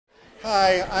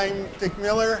Hi, I'm Dick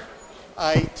Miller.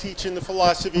 I teach in the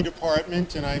philosophy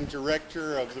department and I'm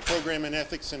director of the program in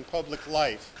ethics and public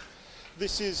life.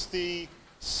 This is the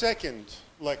second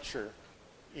lecture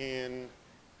in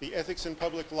the Ethics and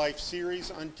Public Life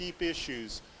series on deep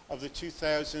issues of the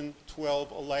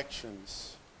 2012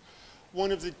 elections.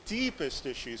 One of the deepest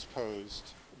issues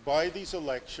posed by these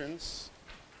elections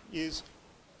is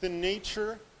the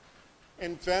nature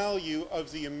and value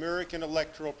of the American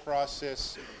electoral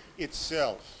process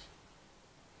itself.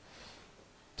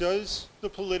 Does the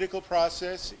political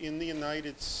process in the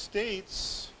United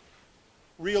States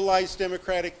realize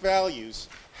democratic values?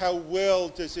 How well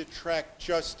does it track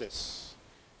justice?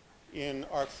 In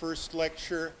our first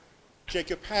lecture,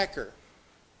 Jacob Hacker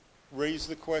raised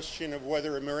the question of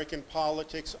whether American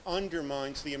politics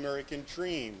undermines the American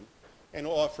dream and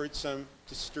offered some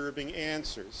disturbing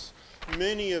answers.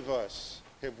 Many of us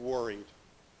have worried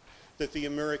that the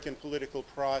American political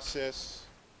process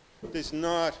does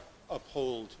not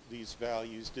uphold these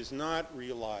values, does not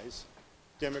realize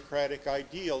democratic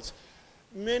ideals.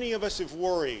 Many of us have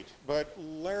worried, but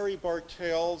Larry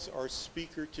Bartels, our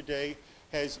speaker today,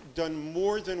 has done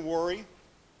more than worry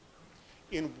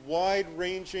in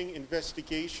wide-ranging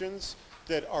investigations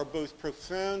that are both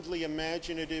profoundly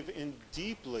imaginative and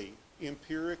deeply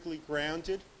empirically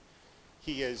grounded.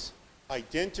 He has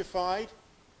identified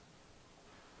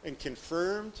and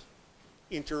confirmed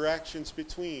interactions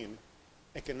between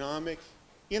economic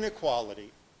inequality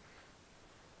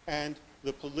and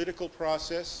the political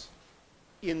process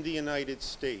in the United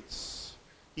States.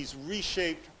 He's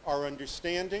reshaped our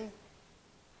understanding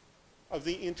of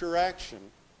the interaction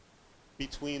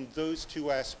between those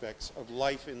two aspects of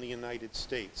life in the United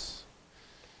States.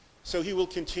 So he will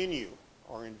continue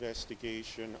our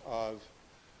investigation of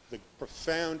the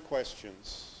profound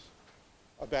questions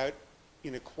about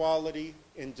inequality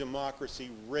and democracy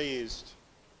raised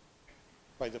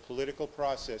by the political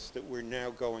process that we're now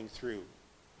going through.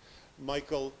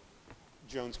 Michael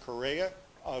Jones Correa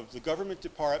of the Government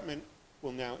Department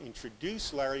will now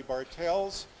introduce Larry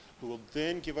Bartels, who will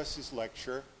then give us his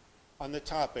lecture on the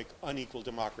topic Unequal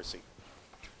Democracy.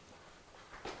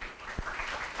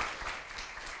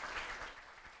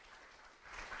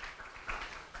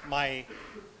 My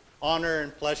honor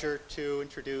and pleasure to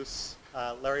introduce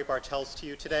Larry Bartels to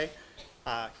you today.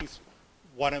 He's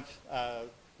one of the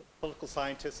political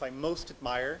scientists I most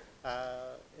admire,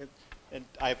 and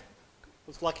I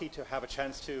was lucky to have a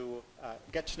chance to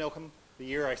get to know him the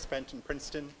year I spent in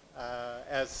Princeton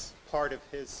as part of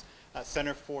his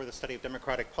Center for the Study of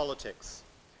Democratic Politics.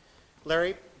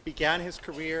 Larry began his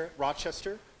career at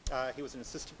Rochester. He was an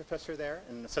assistant professor there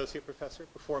and an associate professor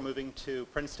before moving to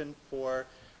Princeton for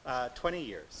 20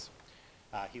 years.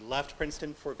 He left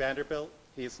Princeton for Vanderbilt.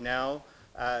 He is now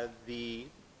the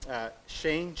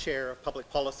Shane Chair of Public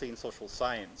Policy and Social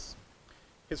Science.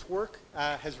 His work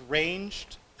has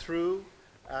ranged through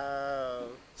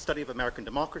study of American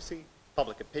democracy,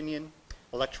 public opinion,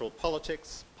 electoral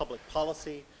politics, public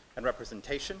policy, and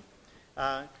representation,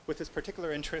 with his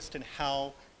particular interest in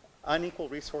how unequal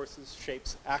resources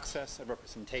shapes access and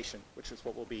representation, which is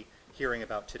what we'll be hearing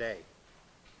about today.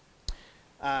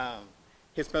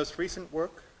 His most recent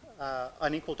work,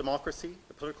 Unequal Democracy,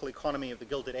 The Political Economy of the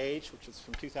Gilded Age, which is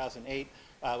from 2008,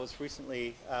 was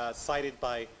recently cited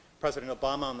by President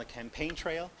Obama on the campaign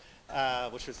trail,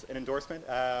 which is an endorsement,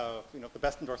 the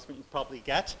best endorsement you can probably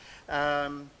get.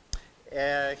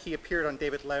 He appeared on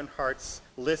David Leonhardt's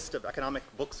list of economic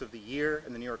books of the year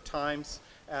in the New York Times,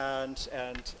 and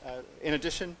in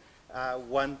addition,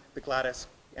 won the Gladys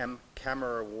M.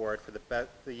 Kammerer Award for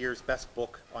the year's best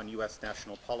book on U.S.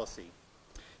 national policy.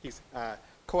 He's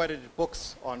co-edited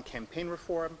books on campaign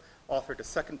reform, authored a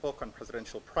second book on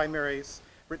presidential primaries,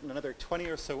 written another 20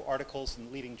 or so articles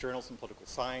in leading journals in political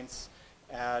science,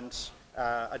 and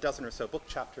a dozen or so book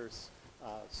chapters,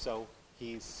 so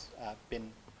he's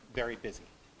been very busy.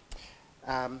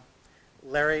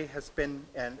 Larry has been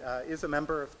and is a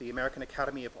member of the American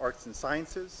Academy of Arts and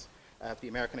Sciences, the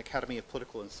American Academy of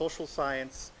Political and Social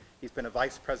Science. He's been a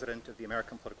vice president of the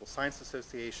American Political Science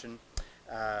Association,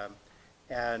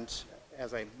 and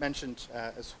as I mentioned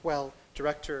as well,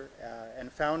 director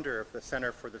and founder of the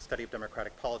Center for the Study of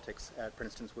Democratic Politics at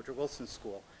Princeton's Woodrow Wilson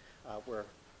School, where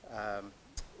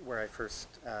I first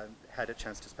had a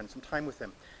chance to spend some time with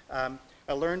him.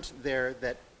 I learned there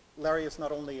that Larry is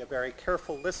not only a very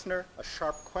careful listener, a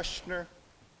sharp questioner,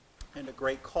 and a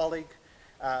great colleague,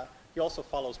 he also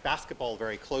follows basketball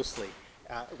very closely,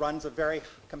 runs a very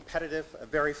competitive, a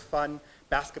very fun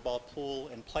basketball pool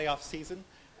and playoff season,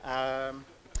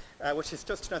 which is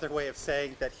just another way of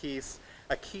saying that he's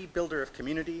a key builder of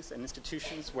communities and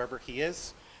institutions wherever he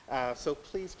is, So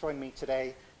please join me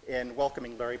today in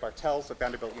welcoming Larry Bartels of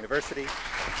Vanderbilt University.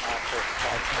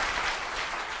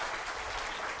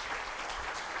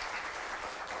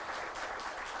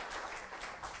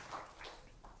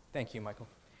 Thank you, Michael.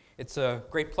 It's a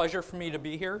great pleasure for me to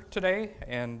be here today,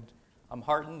 and I'm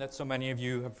heartened that so many of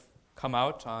you have come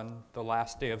out on the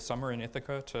last day of summer in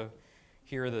Ithaca to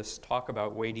hear this talk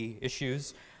about weighty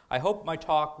issues. I hope my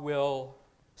talk will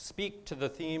speak to the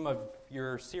theme of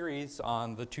your series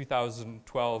on the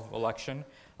 2012 election.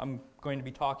 I'm going to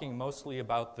be talking mostly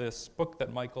about this book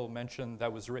that Michael mentioned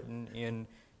that was written in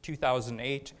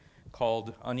 2008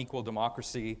 called Unequal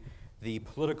Democracy, The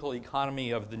Political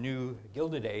Economy of the New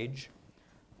Gilded Age.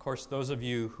 Of course, those of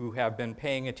you who have been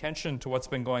paying attention to what's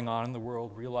been going on in the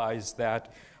world realize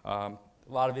that a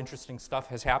lot of interesting stuff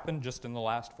has happened just in the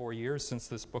last 4 years since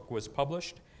this book was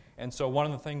published. And so one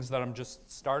of the things that I'm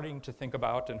just starting to think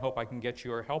about and hope I can get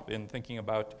your help in thinking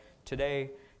about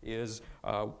today is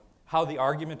how the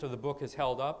argument of the book is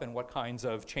held up and what kinds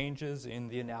of changes in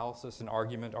the analysis and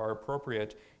argument are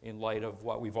appropriate in light of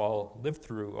what we've all lived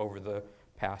through over the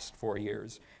past 4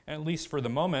 years. And at least for the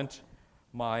moment,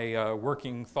 my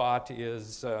working thought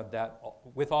is that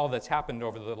with all that's happened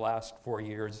over the last 4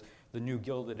 years, the new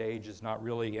Gilded Age is not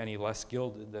really any less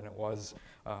gilded than it was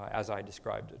as I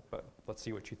described it. But let's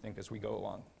see what you think as we go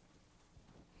along.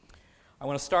 I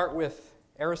want to start with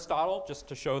Aristotle, just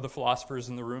to show the philosophers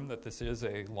in the room that this is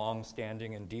a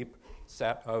long-standing and deep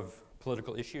set of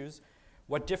political issues.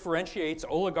 What differentiates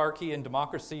oligarchy and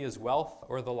democracy is wealth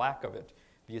or the lack of it.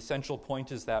 The essential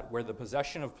point is that where the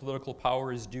possession of political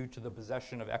power is due to the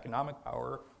possession of economic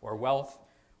power or wealth,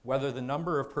 whether the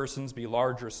number of persons be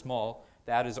large or small,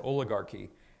 that is oligarchy.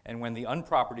 And when the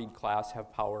unpropertied class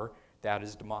have power, that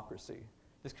is democracy.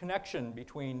 This connection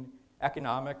between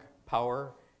economic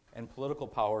power and political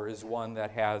power is one that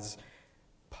has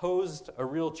posed a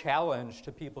real challenge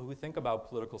to people who think about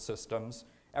political systems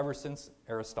ever since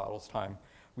Aristotle's time.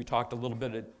 We talked a little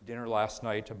bit at dinner last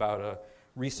night about a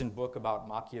recent book about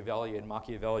Machiavelli and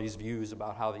Machiavelli's views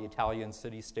about how the Italian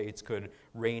city-states could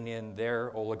rein in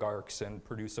their oligarchs and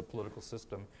produce a political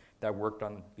system that worked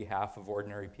on behalf of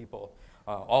ordinary people.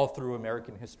 All through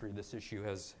American history, this issue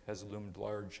has loomed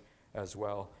large as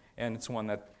well. And it's one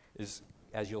that is,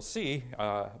 as you'll see,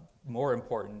 more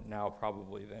important now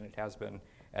probably than it has been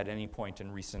at any point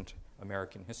in recent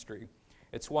American history.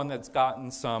 It's one that's gotten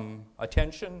some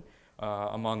attention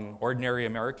among ordinary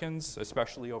Americans,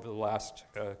 especially over the last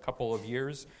couple of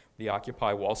years, the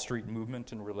Occupy Wall Street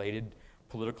movement and related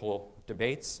political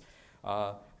debates.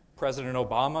 President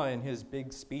Obama, in his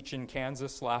big speech in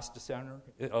Kansas last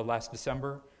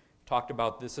December, talked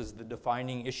about this as the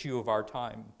defining issue of our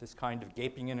time. This kind of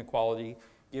gaping inequality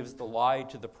gives the lie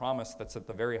to the promise that's at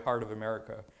the very heart of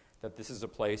America, that this is a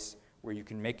place where you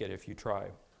can make it if you try.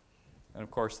 And of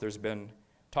course, there's been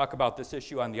talk about this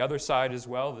issue on the other side as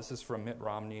well. This is from Mitt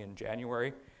Romney in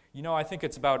January. You know, I think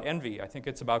it's about envy. I think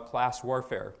it's about class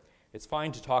warfare. It's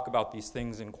fine to talk about these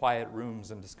things in quiet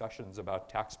rooms and discussions about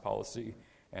tax policy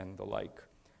and the like.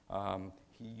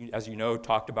 He, as you know,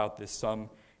 talked about this some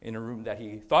in a room that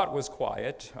he thought was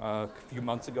quiet a few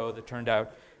months ago that turned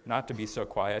out not to be so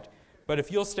quiet. But if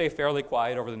you'll stay fairly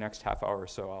quiet over the next half hour or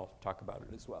so, I'll talk about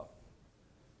it as well.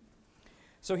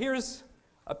 So here's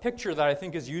a picture that I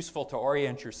think is useful to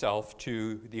orient yourself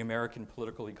to the American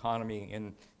political economy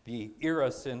in the era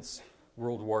since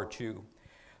World War II.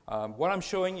 What I'm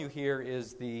showing you here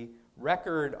is the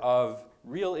record of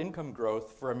real income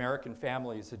growth for American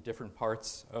families at different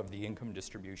parts of the income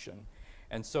distribution.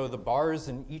 And so the bars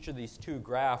in each of these two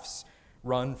graphs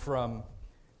run from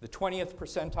the 20th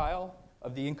percentile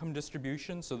of the income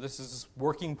distribution. So this is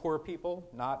working poor people,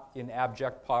 not in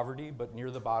abject poverty, but near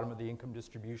the bottom of the income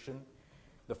distribution.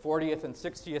 The 40th and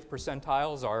 60th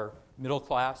percentiles are middle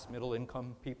class, middle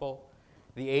income people.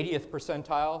 The 80th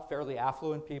percentile, fairly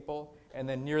affluent people. And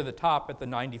then near the top at the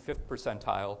 95th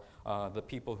percentile, the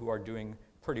people who are doing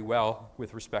pretty well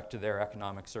with respect to their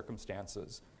economic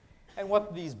circumstances. And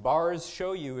what these bars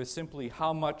show you is simply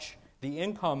how much the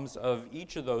incomes of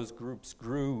each of those groups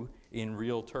grew in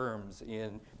real terms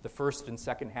in the first and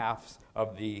second halves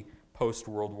of the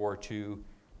post-World War II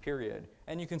period.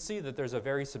 And you can see that there's a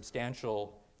very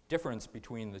substantial difference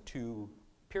between the two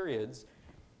periods.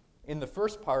 In the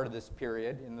first part of this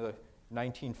period, in the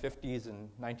 1950s and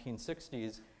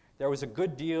 1960s, there was a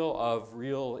good deal of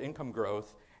real income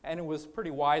growth, and it was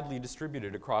pretty widely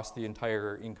distributed across the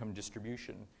entire income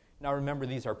distribution. Now remember,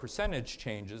 these are percentage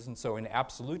changes, and so in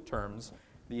absolute terms,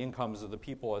 the incomes of the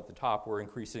people at the top were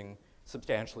increasing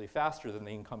substantially faster than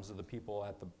the incomes of the people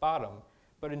at the bottom.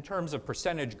 But in terms of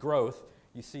percentage growth,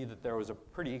 you see that there was a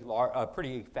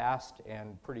pretty fast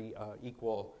and pretty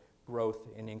equal growth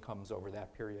in incomes over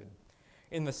that period.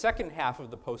 In the second half of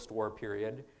the post-war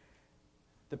period,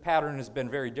 the pattern has been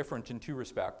very different in two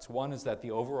respects. One is that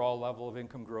the overall level of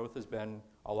income growth has been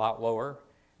a lot lower,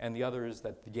 and the other is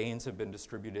that the gains have been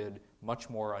distributed much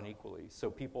more unequally. So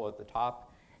people at the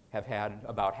top have had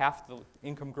about half the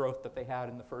income growth that they had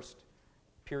in the first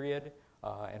period,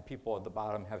 and people at the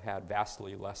bottom have had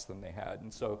vastly less than they had.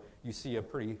 And so you see a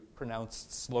pretty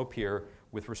pronounced slope here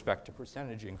with respect to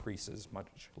percentage increases, much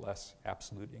less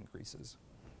absolute increases.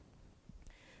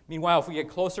 Meanwhile, if we get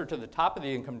closer to the top of the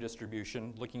income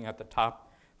distribution, looking at the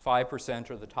top 5%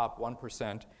 or the top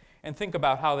 1%, and think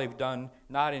about how they've done,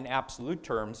 not in absolute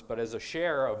terms, but as a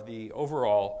share of the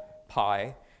overall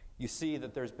pie, you see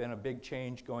that there's been a big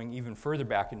change going even further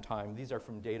back in time. These are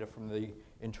from data from the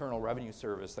Internal Revenue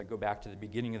Service that go back to the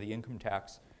beginning of the income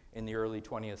tax in the early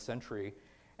 20th century.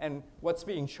 And what's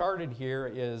being charted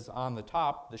here is on the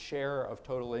top, the share of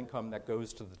total income that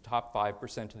goes to the top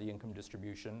 5% of the income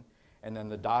distribution, and then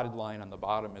the dotted line on the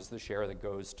bottom is the share that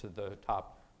goes to the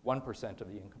top 1% of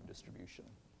the income distribution.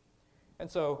 And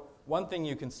so one thing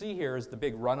you can see here is the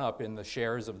big run-up in the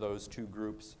shares of those two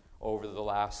groups over the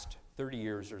last 30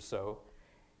 years or so.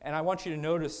 And I want you to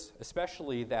notice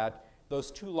especially that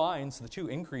those two lines, the two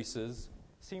increases,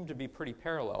 seem to be pretty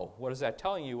parallel. What is that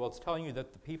telling you? Well, it's telling you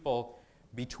that the people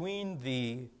between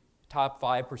the top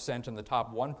 5% and the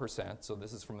top 1%, so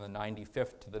this is from the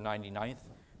 95th to the 99th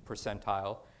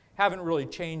percentile, haven't really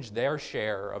changed their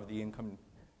share of the income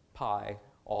pie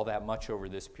all that much over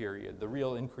this period. The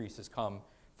real increases come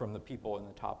from the people in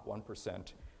the top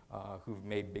 1% who've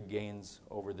made big gains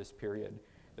over this period.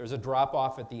 There's a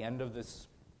drop-off at the end of this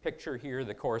picture here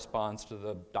that corresponds to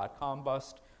the dot-com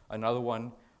bust. Another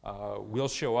one will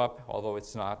show up, although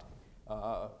it's not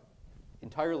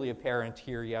entirely apparent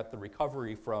here yet, the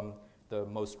recovery from the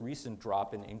most recent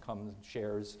drop in income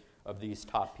shares of these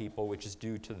top people, which is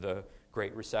due to the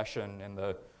Great Recession and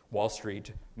the Wall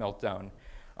Street meltdown.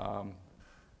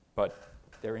 But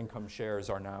their income shares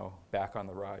are now back on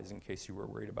the rise in case you were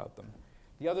worried about them.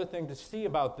 The other thing to see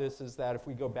about this is that if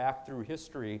we go back through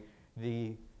history,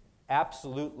 the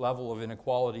absolute level of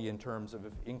inequality in terms of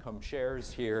income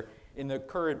shares here in the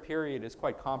current period is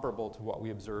quite comparable to what we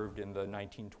observed in the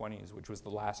 1920s, which was the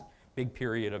last big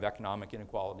period of economic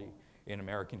inequality in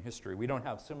American history. We don't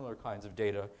have similar kinds of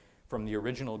data from the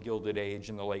original Gilded Age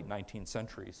in the late 19th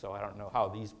century, so I don't know how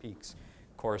these peaks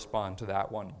correspond to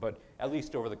that one. But at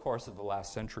least over the course of the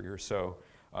last century or so,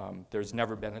 there's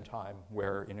never been a time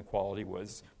where inequality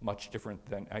was much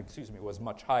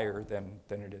higher than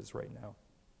it is right now.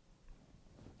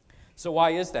 So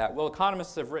why is that? Well,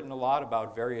 economists have written a lot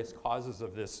about various causes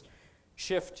of this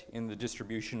shift in the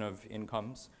distribution of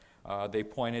incomes. They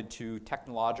pointed to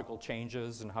technological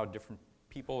changes and how different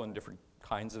people and different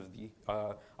kinds of the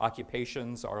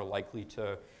occupations are likely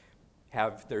to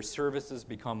have their services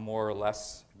become more or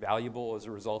less valuable as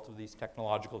a result of these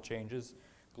technological changes.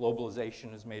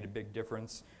 Globalization has made a big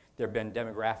difference. There have been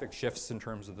demographic shifts in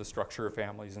terms of the structure of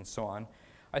families and so on.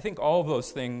 I think all of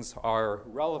those things are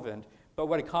relevant, but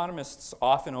what economists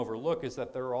often overlook is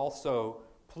that there are also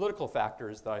political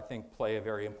factors that I think play a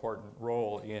very important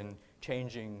role in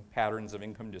changing patterns of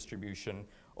income distribution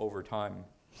over time.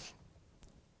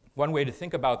 One way to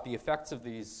think about the effects of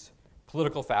these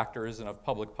political factors and of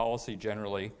public policy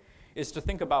generally is to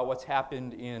think about what's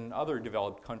happened in other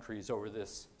developed countries over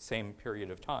this same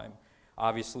period of time.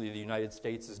 Obviously, the United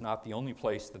States is not the only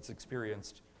place that's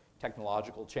experienced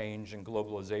technological change and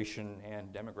globalization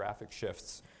and demographic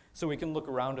shifts. So we can look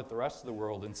around at the rest of the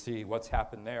world and see what's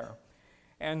happened there.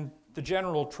 And the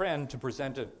general trend, to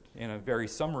present it in a very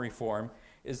summary form,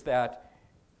 is that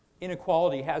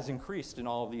inequality has increased in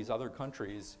all of these other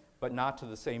countries, but not to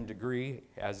the same degree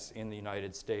as in the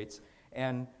United States.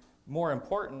 And more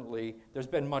importantly, there's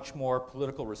been much more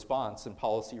political response and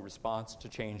policy response to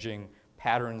changing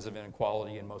patterns of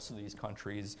inequality in most of these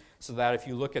countries, so that if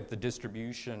you look at the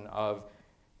distribution of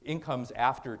incomes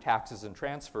after taxes and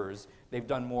transfers, they've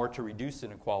done more to reduce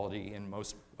inequality in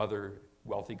most other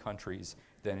wealthy countries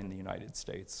than in the United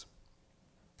States.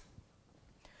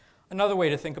 Another way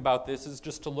to think about this is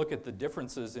just to look at the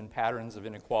differences in patterns of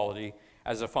inequality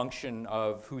as a function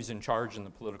of who's in charge in the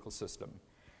political system.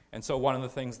 And so one of the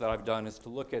things that I've done is to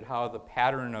look at how the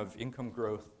pattern of income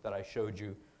growth that I showed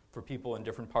you for people in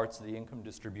different parts of the income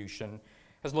distribution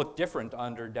has looked different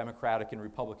under Democratic and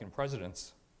Republican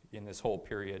presidents in this whole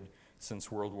period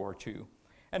since World War II.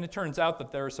 And it turns out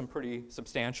that there are some pretty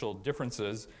substantial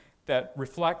differences that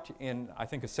reflect in, I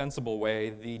think, a sensible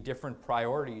way the different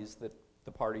priorities that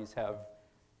the parties have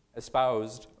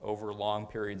espoused over long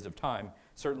periods of time.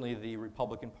 Certainly the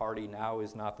Republican Party now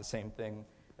is not the same thing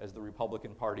as the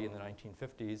Republican Party in the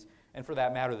 1950s. And for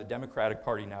that matter, the Democratic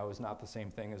Party now is not the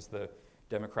same thing as the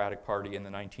Democratic Party in the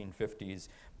 1950s.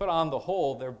 But on the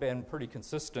whole, there have been pretty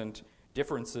consistent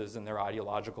differences in their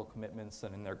ideological commitments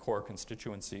and in their core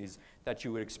constituencies that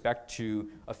you would expect to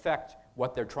affect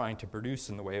what they're trying to produce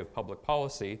in the way of public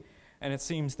policy. And it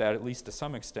seems that, at least to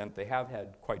some extent, they have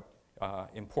had quite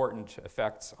important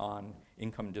effects on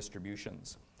income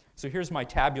distributions. So here's my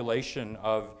tabulation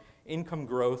of income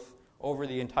growth over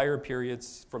the entire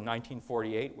periods from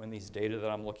 1948, when these data that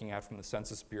I'm looking at from the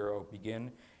Census Bureau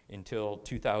begin, until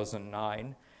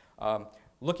 2009.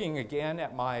 Looking again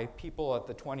at my people at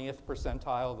the 20th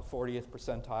percentile, the 40th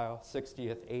percentile,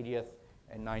 60th, 80th,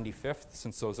 and 95th,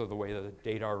 since those are the way the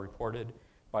data are reported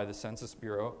by the Census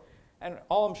Bureau. And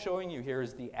all I'm showing you here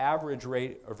is the average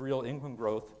rate of real income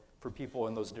growth for people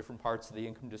in those different parts of the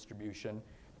income distribution.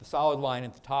 The solid line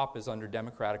at the top is under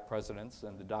Democratic presidents,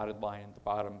 and the dotted line at the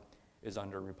bottom is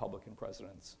under Republican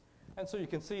presidents. And so you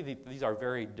can see these are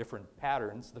very different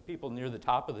patterns. The people near the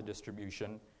top of the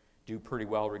distribution do pretty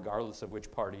well regardless of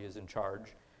which party is in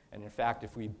charge. And in fact,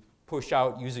 if we push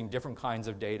out using different kinds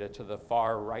of data to the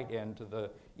far right end, to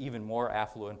the even more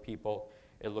affluent people,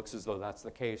 it looks as though that's the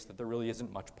case, that there really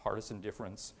isn't much partisan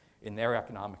difference in their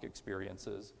economic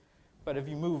experiences. But if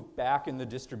you move back in the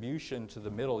distribution to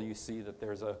the middle, you see that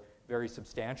there's a very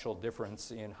substantial difference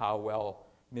in how well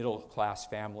middle-class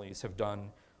families have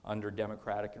done under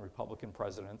Democratic and Republican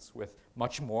presidents, with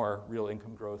much more real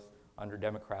income growth under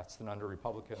Democrats than under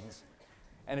Republicans.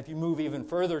 And if you move even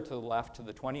further to the left, to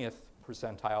the 20th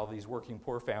percentile, these working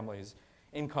poor families'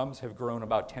 incomes have grown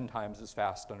about 10 times as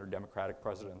fast under Democratic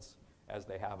presidents as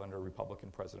they have under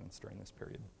Republican presidents during this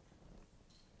period.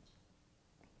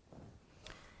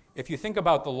 If you think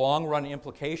about the long-run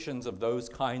implications of those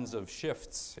kinds of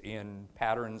shifts in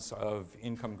patterns of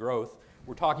income growth,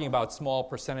 we're talking about small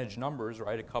percentage numbers,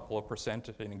 right? A couple of percent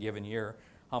in a given year.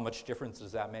 How much difference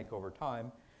does that make over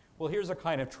time? Well, here's a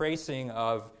kind of tracing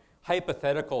of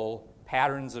hypothetical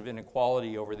patterns of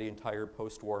inequality over the entire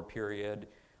post-war period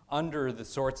under the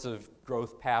sorts of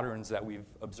growth patterns that we've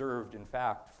observed, in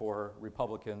fact, for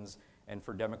Republicans and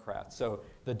for Democrats. So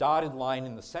the dotted line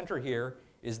in the center here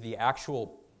is the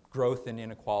actual growth in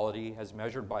inequality as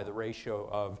measured by the ratio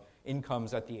of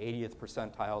incomes at the 80th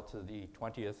percentile to the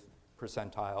 20th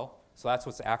percentile. So that's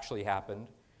what's actually happened.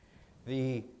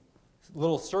 The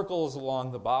little circles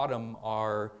along the bottom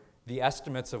are the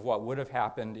estimates of what would have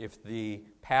happened if the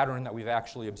pattern that we've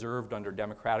actually observed under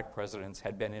Democratic presidents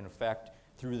had been in effect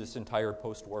through this entire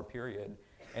post-war period.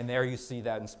 And there you see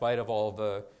that in spite of all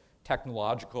the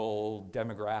technological,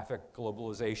 demographic,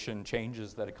 globalization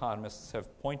changes that economists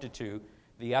have pointed to,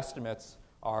 the estimates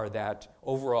are that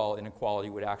overall inequality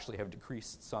would actually have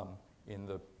decreased some in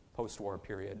the post-war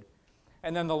period.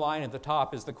 And then the line at the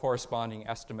top is the corresponding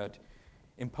estimate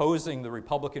imposing the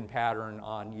Republican pattern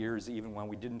on years even when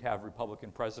we didn't have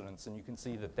Republican presidents. And you can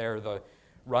see that there the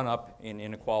run-up in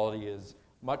inequality is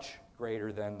much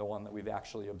greater than the one that we've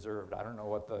actually observed. I don't know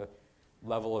what the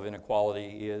level of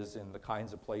inequality is in the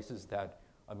kinds of places that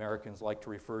Americans like to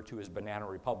refer to as banana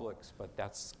republics, but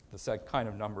that's the kind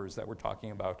of numbers that we're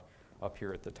talking about up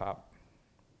here at the top.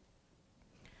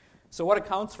 So what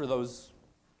accounts for those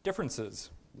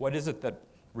differences? What is it that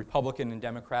Republican and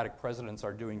Democratic presidents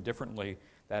are doing differently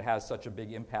that has such a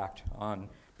big impact on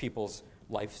people's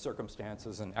life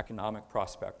circumstances and economic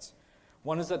prospects?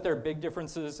 One is that there are big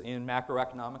differences in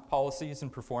macroeconomic policies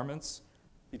and performance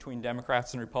between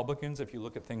Democrats and Republicans if you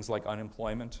look at things like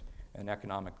unemployment and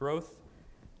economic growth.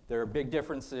 There are big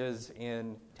differences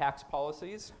in tax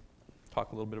policies.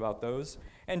 Talk a little bit about those.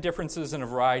 And differences in a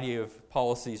variety of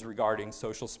policies regarding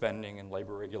social spending and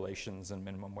labor regulations and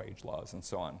minimum wage laws and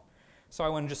so on. So I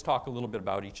want to just talk a little bit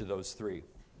about each of those three.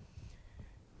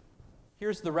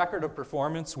 Here's the record of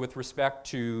performance with respect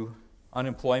to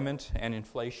unemployment and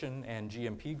inflation and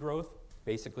GMP growth,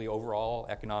 basically overall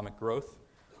economic growth,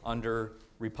 under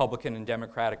Republican and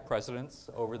Democratic presidents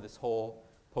over this whole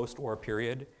post-war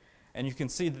period. And you can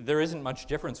see that there isn't much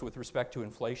difference with respect to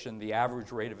inflation. The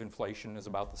average rate of inflation is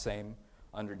about the same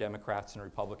under Democrats and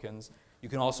Republicans. You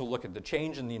can also look at the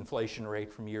change in the inflation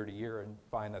rate from year to year and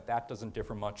find that that doesn't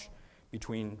differ much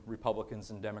between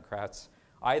Republicans and Democrats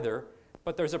either.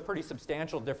 But there's a pretty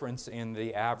substantial difference in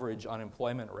the average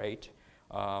unemployment rate.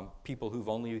 People who've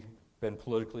only been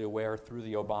politically aware through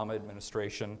the Obama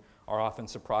administration are often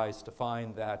surprised to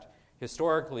find that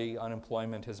historically,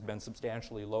 unemployment has been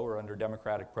substantially lower under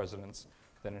Democratic presidents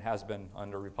than it has been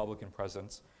under Republican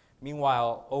presidents.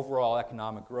 Meanwhile, overall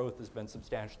economic growth has been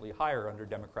substantially higher under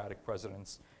Democratic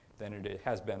presidents than it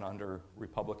has been under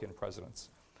Republican presidents.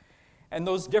 And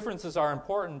those differences are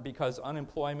important because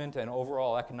unemployment and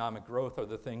overall economic growth are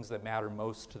the things that matter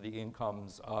most to the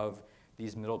incomes of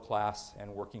these middle class and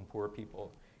working poor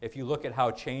people. If you look at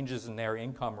how changes in their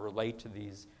income relate to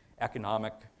these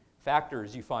economic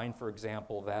factors, you find, for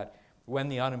example, that when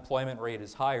the unemployment rate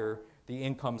is higher, the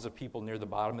incomes of people near the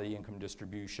bottom of the income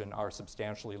distribution are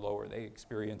substantially lower. They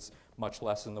experience much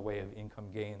less in the way of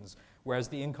income gains, whereas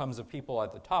the incomes of people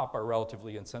at the top are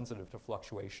relatively insensitive to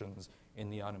fluctuations in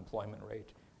the unemployment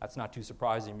rate. That's not too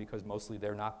surprising because mostly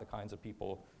they're not the kinds of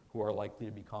people who are likely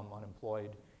to become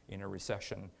unemployed in a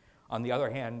recession. On the other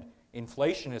hand,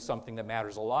 inflation is something that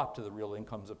matters a lot to the real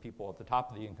incomes of people at the top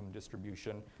of the income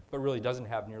distribution, but really doesn't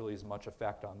have nearly as much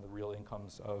effect on the real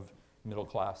incomes of middle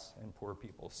class and poor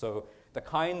people. So the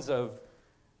kinds of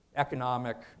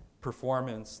economic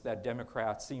performance that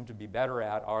Democrats seem to be better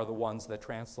at are the ones that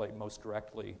translate most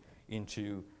directly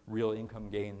into real income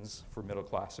gains for middle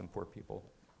class and poor people.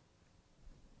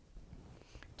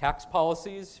 Tax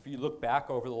policies, if you look back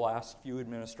over the last few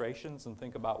administrations and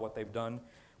think about what they've done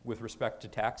with respect to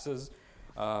taxes,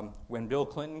 when Bill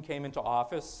Clinton came into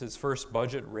office, his first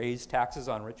budget raised taxes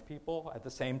on rich people. At the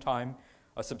same time,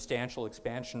 a substantial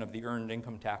expansion of the earned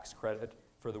income tax credit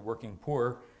for the working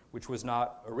poor, which was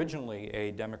not originally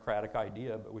a Democratic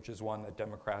idea, but which is one that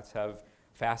Democrats have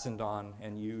fastened on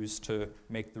and used to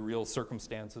make the real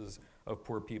circumstances of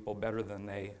poor people better than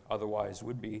they otherwise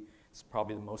would be. It's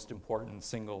probably the most important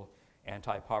single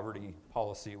anti-poverty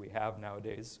policy we have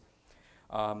nowadays.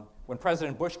 When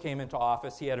President Bush came into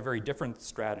office, he had a very different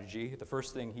strategy. The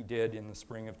first thing he did in the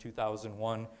spring of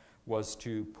 2001 was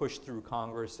to push through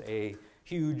Congress a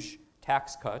huge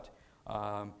tax cut.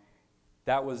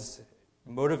 That was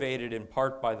motivated in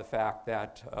part by the fact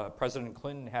that President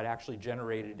Clinton had actually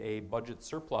generated a budget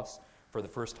surplus for the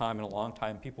first time in a long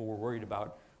time. People were worried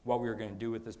about what we were going to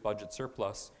do with this budget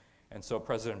surplus. And so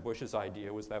President Bush's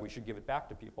idea was that we should give it back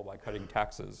to people by cutting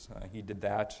taxes. He did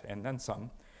that and then some.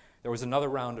 There was another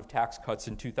round of tax cuts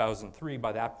in 2003.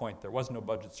 By that point, there was no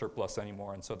budget surplus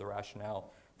anymore, and so the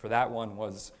rationale for that one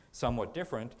was somewhat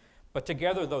different. But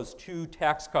together, those two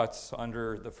tax cuts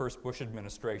under the first Bush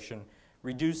administration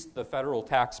reduced the federal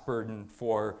tax burden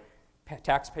for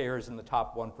taxpayers in the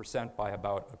top 1% by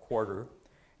about a quarter,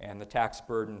 and the tax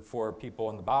burden for people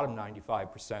in the bottom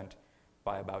 95%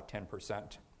 by about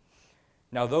 10%.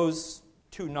 Now, those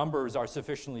two numbers are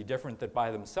sufficiently different that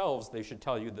by themselves they should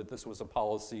tell you that this was a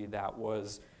policy that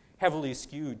was heavily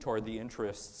skewed toward the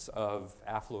interests of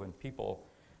affluent people.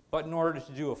 But in order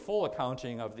to do a full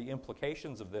accounting of the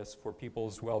implications of this for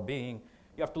people's well-being,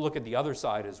 you have to look at the other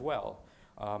side as well.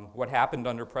 What happened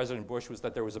under President Bush was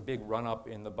that there was a big run-up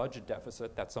in the budget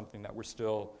deficit. That's something that we're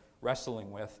still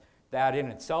wrestling with. That in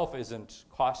itself isn't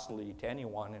costly to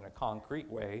anyone in a concrete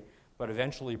way, but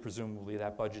eventually, presumably,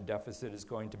 that budget deficit is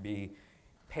going to be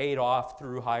paid off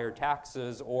through higher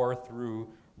taxes or through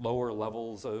lower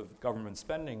levels of government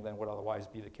spending than would otherwise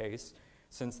be the case.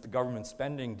 Since the government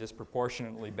spending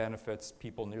disproportionately benefits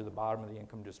people near the bottom of the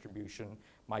income distribution,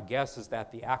 my guess is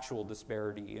that the actual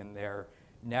disparity in their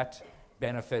net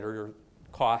benefit or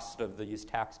cost of these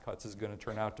tax cuts is going to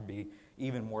turn out to be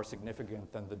even more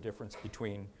significant than the difference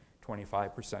between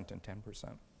 25% and 10%.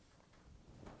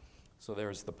 So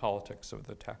there's the politics of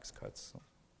the tax cuts.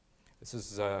 This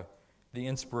is the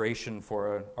inspiration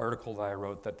for an article that I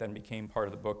wrote that then became part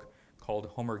of the book called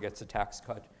Homer Gets a Tax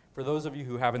Cut. For those of you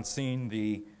who haven't seen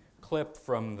the clip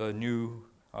from the new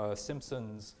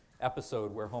Simpsons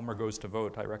episode where Homer goes to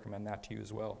vote, I recommend that to you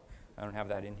as well. I don't have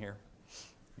that in here.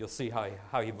 You'll see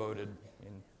how he voted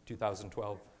in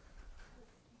 2012.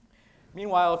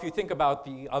 Meanwhile, if you think about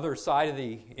the other side of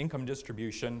the income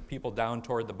distribution, people down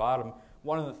toward the bottom,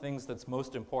 one of the things that's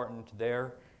most important to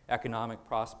their economic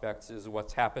prospects is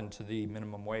what's happened to the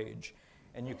minimum wage.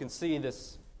 And you can see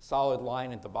this solid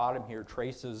line at the bottom here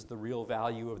traces the real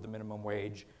value of the minimum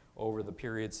wage over the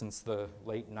period since the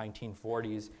late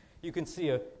 1940s. You can see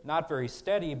a not very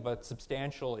steady but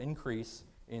substantial increase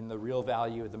in the real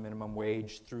value of the minimum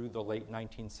wage through the late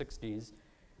 1960s,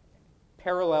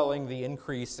 paralleling the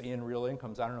increase in real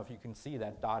incomes. I don't know if you can see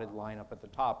that dotted line up at the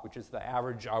top, which is the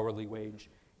average hourly wage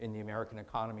in the American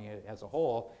economy as a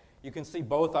whole. You can see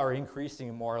both are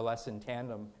increasing more or less in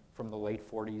tandem from the late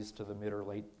 40s to the mid or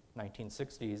late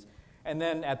 1960s. And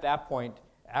then at that point,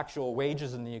 actual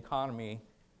wages in the economy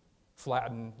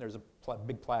flatten. There's a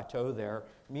big plateau there.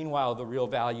 Meanwhile, the real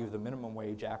value of the minimum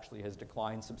wage actually has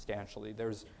declined substantially.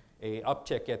 There's an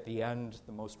uptick at the end,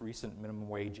 the most recent minimum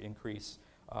wage increase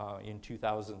in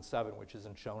 2007, which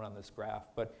isn't shown on this graph.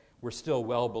 But we're still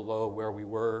well below where we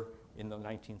were in the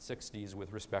 1960s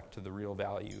with respect to the real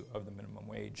value of the minimum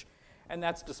wage. And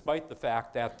that's despite the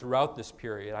fact that throughout this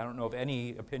period, I don't know of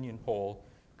any opinion poll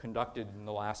conducted in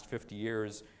the last 50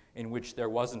 years in which there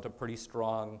wasn't a pretty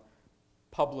strong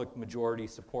public majority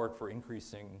support for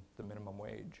increasing the minimum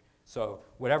wage. So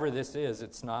whatever this is,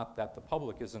 it's not that the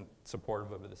public isn't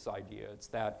supportive of this idea. It's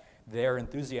that their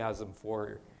enthusiasm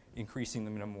for increasing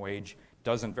the minimum wage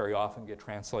doesn't very often get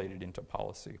translated into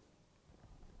policy.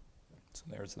 So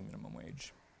there's the minimum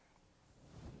wage.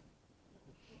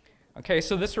 Okay,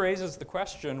 so this raises the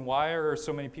question, why are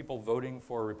so many people voting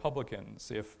for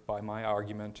Republicans if, by my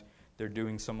argument, they're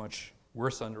doing so much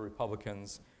worse under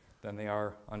Republicans than they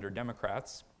are under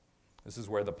Democrats? This is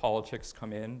where the politics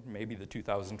come in, maybe the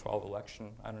 2012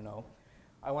 election, I don't know.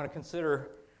 I want to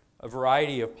consider a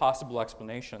variety of possible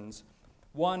explanations.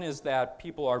 One is that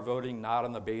people are voting not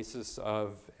on the basis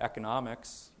of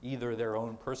economics, either their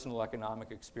own personal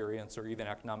economic experience or even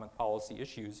economic policy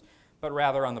issues, but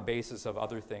rather on the basis of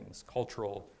other things,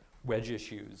 cultural wedge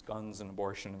issues, guns and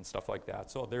abortion and stuff like that.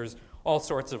 So there's all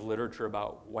sorts of literature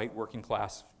about white working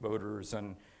class voters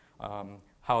and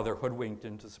how they're hoodwinked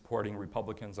into supporting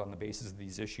Republicans on the basis of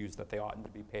these issues that they oughtn't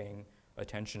to be paying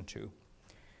attention to.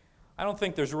 I don't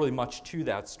think there's really much to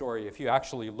that story. If you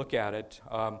actually look at it,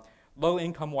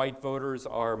 low-income white voters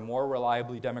are more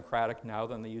reliably Democratic now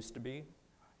than they used to be,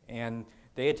 and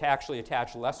they actually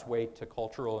attach less weight to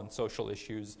cultural and social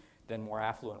issues than more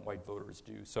affluent white voters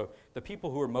do. So the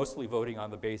people who are mostly voting on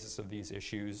the basis of these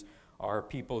issues are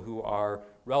people who are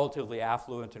relatively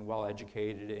affluent and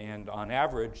well-educated and, on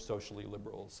average, socially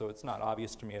liberal. So it's not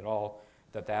obvious to me at all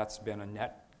that that's been a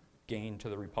net gain to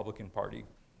the Republican Party.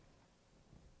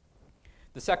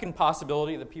 The second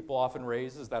possibility that people often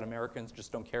raise is that Americans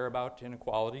just don't care about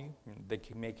inequality. They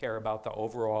may care about the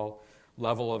overall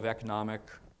level of economic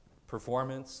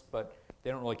performance, but they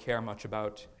don't really care much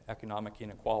about economic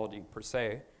inequality per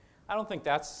se. I don't think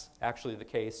that's actually the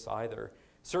case either.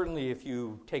 Certainly, if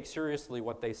you take seriously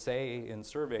what they say in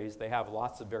surveys, they have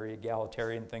lots of very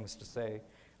egalitarian things to say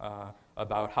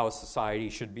about how society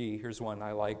should be. Here's one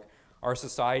I like. Our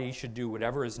society should do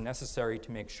whatever is necessary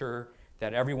to make sure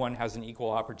that everyone has an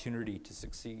equal opportunity to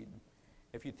succeed.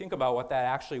 If you think about what that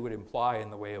actually would imply in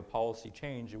the way of policy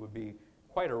change, it would be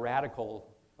quite a radical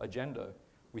agenda.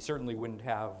 We certainly wouldn't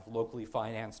have locally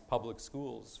financed public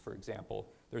schools, for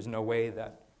example. There's no way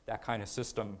that that kind of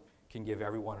system can give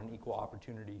everyone an equal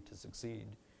opportunity to succeed.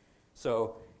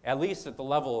 So at least at the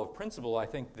level of principle, I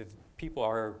think that people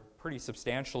are pretty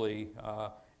substantially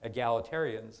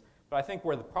egalitarians. But I think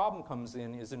where the problem comes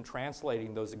in is in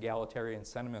translating those egalitarian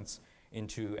sentiments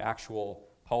into actual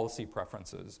policy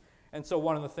preferences. And so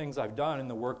one of the things I've done in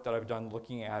the work that I've done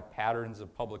looking at patterns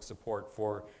of public support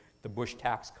for the Bush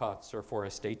tax cuts or for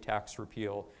estate tax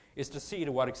repeal is to see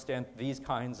to what extent these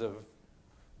kinds of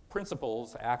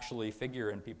principles actually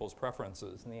figure in people's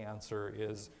preferences. And the answer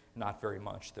is not very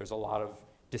much. There's a lot of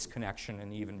disconnection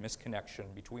and even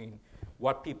misconnection between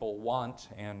what people want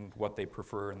and what they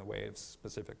prefer in the way of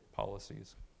specific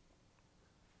policies.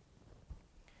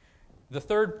 The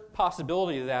third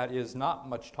possibility that is not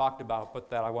much talked about but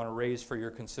that I want to raise for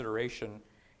your consideration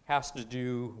has to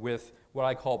do with what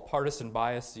I call partisan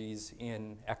biases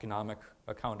in economic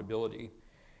accountability.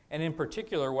 And in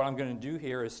particular, what I'm going to do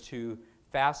here is to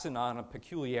fasten on a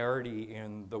peculiarity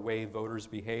in the way voters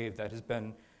behave that has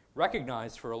been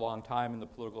recognized for a long time in the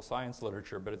political science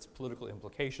literature, but its political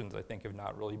implications, I think, have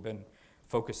not really been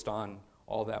focused on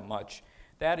all that much.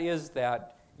 That is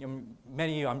that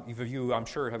many of you, I'm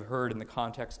sure, have heard in the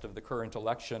context of the current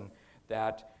election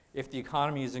that if the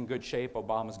economy is in good shape,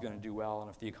 Obama's going to do well, and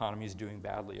if the economy is doing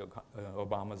badly,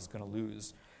 Obama's going to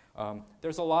lose.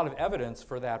 There's a lot of evidence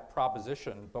for that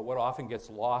proposition, but what often gets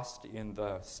lost in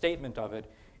the statement of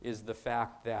it is the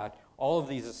fact that all of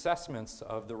these assessments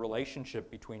of the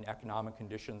relationship between economic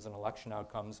conditions and election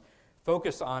outcomes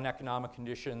focus on economic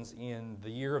conditions in the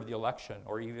year of the election,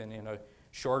 or even in a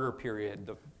shorter period,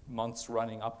 the months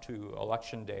running up to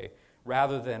election day,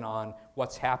 rather than on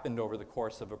what's happened over the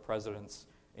course of a president's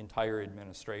entire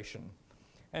administration.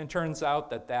 And it turns out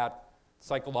that that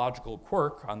psychological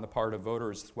quirk on the part of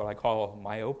voters, what I call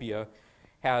myopia,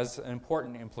 has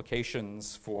important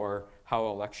implications for how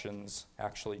elections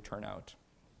actually turn out.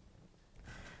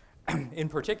 In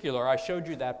particular, I showed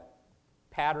you that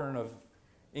pattern of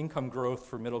income growth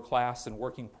for middle class and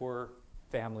working poor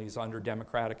families under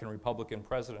Democratic and Republican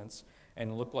presidents,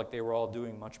 and it looked like they were all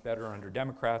doing much better under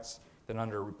Democrats than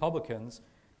under Republicans.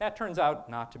 That turns out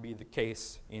not to be the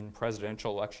case in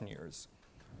presidential election years.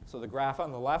 So the graph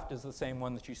on the left is the same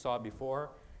one that you saw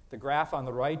before. The graph on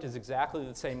the right is exactly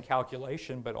the same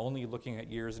calculation, but only looking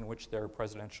at years in which there are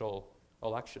presidential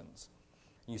elections.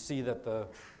 You see that the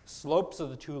slopes of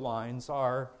the two lines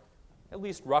are at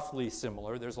least roughly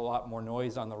similar. There's a lot more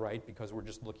noise on the right because we're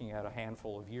just looking at a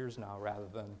handful of years now rather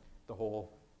than the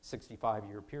whole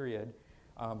 65-year period.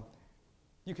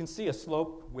 You can see a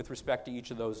slope with respect to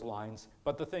each of those lines,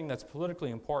 but the thing that's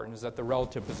politically important is that the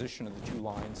relative position of the two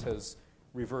lines has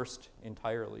reversed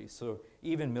entirely. So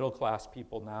even middle-class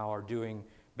people now are doing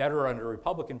better under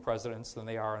Republican presidents than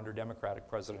they are under Democratic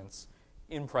presidents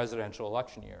in presidential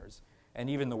election years. And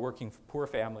even the working poor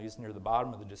families near the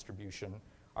bottom of the distribution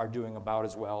are doing about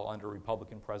as well under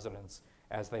Republican presidents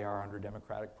as they are under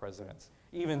Democratic presidents,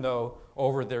 even though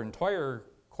over their entire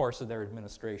course of their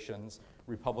administrations,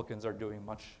 Republicans are doing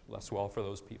much less well for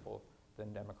those people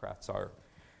than Democrats are.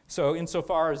 So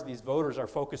insofar as these voters are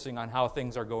focusing on how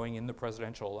things are going in the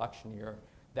presidential election year,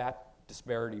 that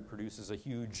disparity produces a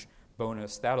huge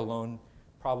bonus. That alone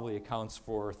probably accounts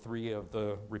for 3 of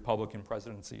the Republican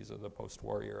presidencies of the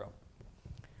post-war era.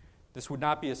 This would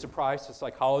not be a surprise to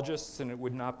psychologists, and it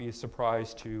would not be a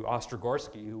surprise to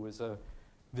Ostrogorsky, who was a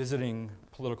visiting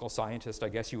political scientist, I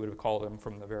guess you would have called him,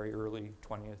 from the very early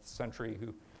 20th century,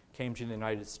 who came to the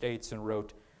United States and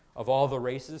wrote, "Of all the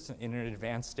races in an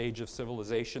advanced stage of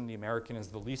civilization, the American is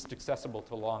the least accessible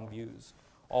to long views.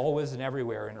 Always and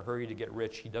everywhere in a hurry to get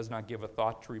rich, he does not give a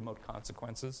thought to remote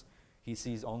consequences. He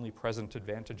sees only present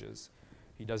advantages.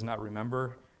 He does not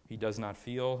remember, he does not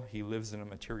feel, he lives in a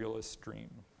materialist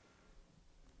dream."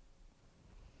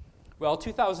 Well,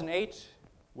 2008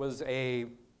 was a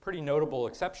pretty notable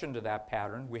exception to that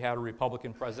pattern. We had a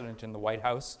Republican president in the White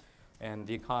House, and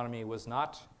the economy was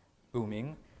not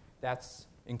booming. That's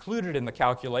included in the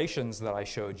calculations that I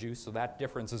showed you, so that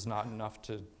difference is not enough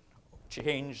to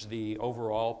change the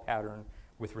overall pattern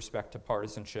with respect to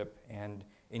partisanship and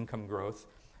income growth.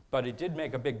 But it did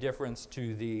make a big difference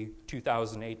to the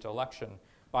 2008 election.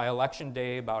 By election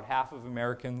day, about half of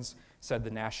Americans said the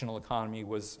national economy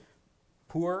was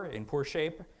poor, in poor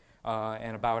shape,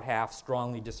 and about half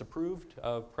strongly disapproved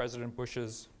of President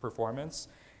Bush's performance.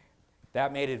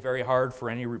 That made it very hard for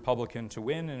any Republican to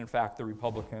win, and in fact, the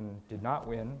Republican did not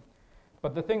win.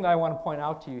 But the thing that I want to point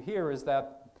out to you here is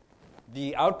that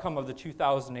the outcome of the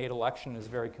 2008 election is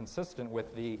very consistent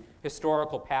with the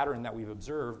historical pattern that we've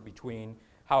observed between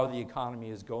how the economy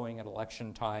is going at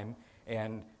election time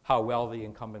and how well the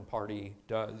incumbent party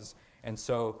does. And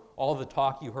so all the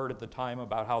talk you heard at the time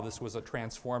about how this was a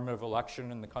transformative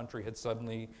election and the country had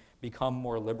suddenly become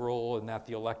more liberal and that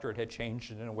the electorate had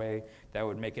changed in a way that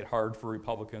would make it hard for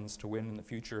Republicans to win in the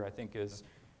future, I think is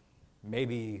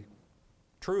maybe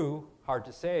true, hard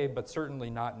to say, but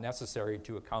certainly not necessary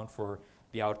to account for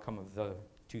the outcome of the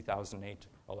 2008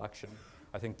 election.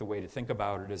 I think the way to think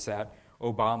about it is that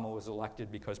Obama was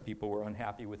elected because people were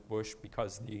unhappy with Bush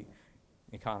because the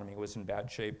economy was in bad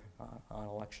shape on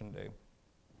election day.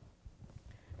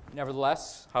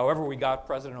 Nevertheless, however we got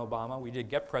President Obama, we did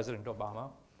get President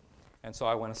Obama. And so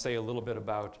I want to say a little bit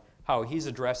about how he's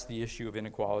addressed the issue of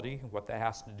inequality, what that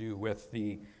has to do with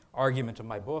the argument of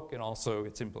my book, and also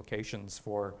its implications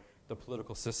for the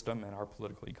political system and our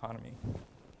political economy.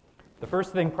 The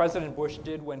first thing President Bush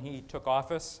did when he took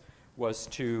office was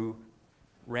to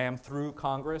ram through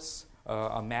Congress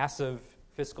a massive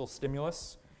fiscal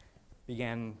stimulus.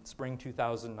 Began spring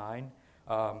 2009,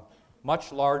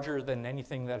 much larger than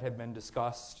anything that had been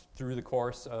discussed through the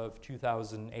course of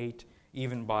 2008,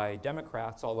 even by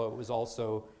Democrats, although it was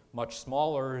also much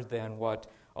smaller than what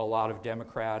a lot of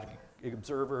Democratic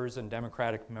observers and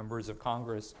Democratic members of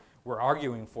Congress were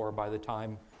arguing for by the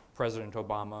time President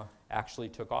Obama actually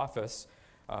took office.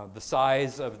 The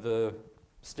size of the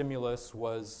stimulus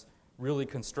was really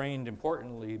constrained,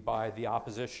 importantly, by the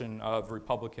opposition of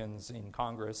Republicans in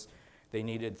Congress. They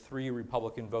needed 3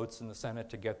 Republican votes in the Senate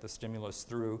to get the stimulus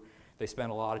through. They spent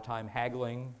a lot of time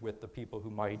haggling with the people who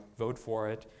might vote for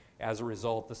it. As a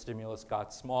result, the stimulus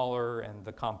got smaller, and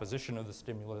the composition of the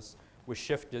stimulus was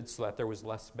shifted so that there was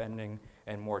less spending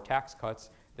and more tax cuts.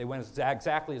 They went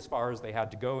exactly as far as they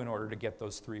had to go in order to get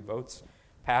those 3 votes.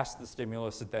 Passed the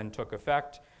stimulus, it then took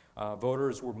effect.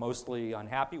 Voters were mostly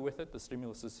unhappy with it. The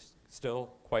stimulus is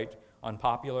still quite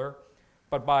unpopular.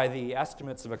 But by the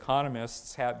estimates of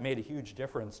economists, have made a huge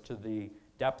difference to the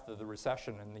depth of the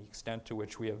recession and the extent to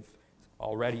which we have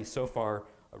already so far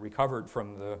recovered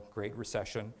from the Great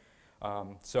Recession.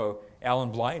 So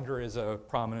Alan Blinder is a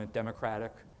prominent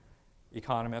Democratic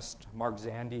economist. Mark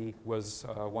Zandi was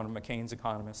one of McCain's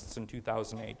economists in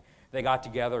 2008. They got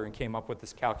together and came up with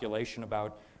this calculation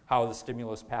about how the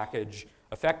stimulus package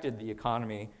affected the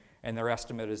economy, and their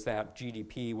estimate is that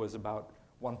GDP was about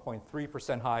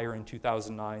 1.3% higher in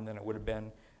 2009 than it would have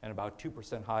been, and about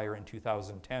 2% higher in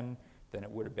 2010 than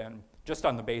it would have been, just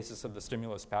on the basis of the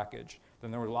stimulus package. Then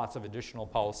there were lots of additional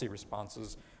policy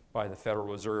responses by the Federal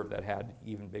Reserve that had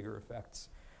even bigger effects.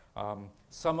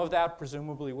 Some of that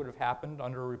presumably would have happened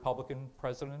under a Republican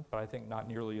president, but I think not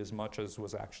nearly as much as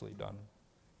was actually done.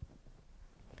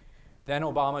 Then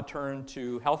Obama turned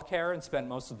to health care and spent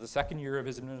most of the second year of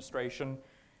his administration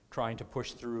trying to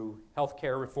push through health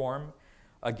care reform.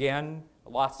 Again,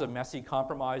 lots of messy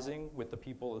compromising with the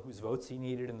people whose votes he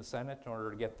needed in the Senate in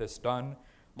order to get this done.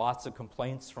 Lots of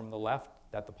complaints from the left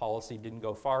that the policy didn't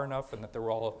go far enough and that there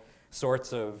were all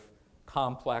sorts of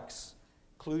complex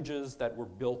kludges that were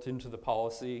built into the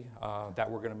policy that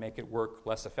were going to make it work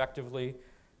less effectively.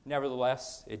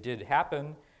 Nevertheless, it did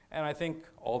happen, and I think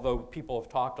although people have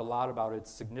talked a lot about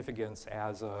its significance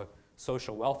as a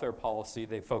social welfare policy,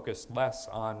 they focused less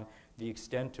on the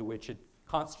extent to which it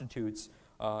constitutes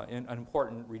an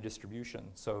important redistribution.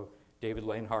 So David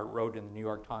Lanehart wrote in the New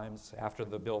York Times after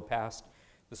the bill passed,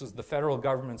 "This was the federal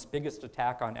government's biggest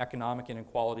attack on economic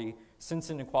inequality since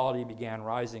inequality began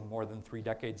rising more than 3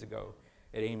 decades ago.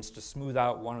 It aims to smooth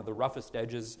out one of the roughest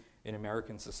edges in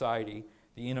American society,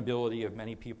 the inability of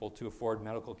many people to afford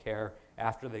medical care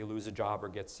after they lose a job or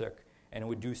get sick, and it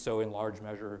would do so in large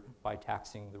measure by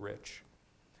taxing the rich."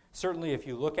 Certainly, if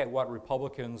you look at what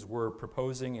Republicans were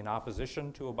proposing in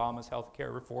opposition to Obama's health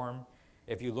care reform,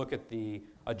 if you look at the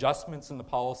adjustments in the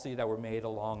policy that were made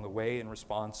along the way in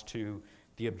response to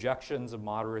the objections of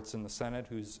moderates in the Senate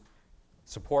whose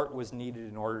support was needed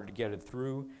in order to get it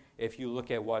through, if you look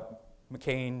at what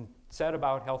McCain said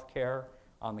about health care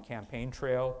on the campaign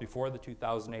trail before the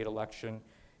 2008 election,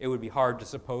 it would be hard to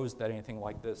suppose that anything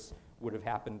like this would have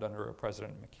happened under a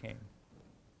President McCain.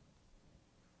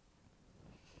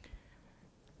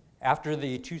 After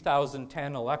the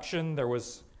 2010 election, there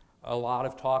was a lot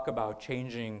of talk about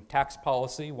changing tax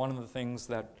policy. One of the things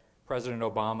that President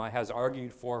Obama has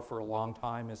argued for a long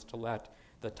time is to let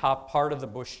the top part of the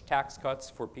Bush tax cuts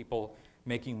for people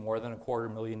making more than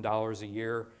 $250,000 a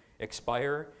year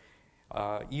expire.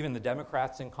 Even the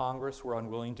Democrats in Congress were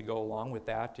unwilling to go along with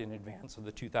that in advance of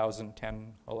the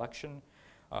 2010 election.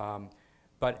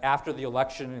 But after the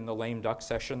election in the lame duck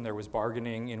session, there was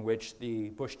bargaining in which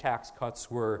the Bush tax cuts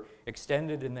were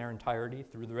extended in their entirety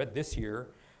through this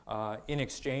year in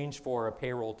exchange for a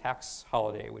payroll tax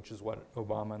holiday, which is what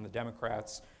Obama and the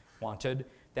Democrats wanted.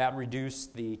 That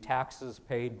reduced the taxes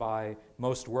paid by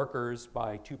most workers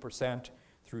by 2%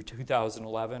 through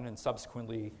 2011 and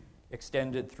subsequently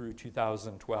extended through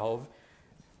 2012.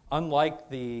 Unlike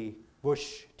the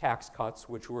Bush tax cuts,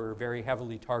 which were very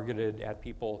heavily targeted at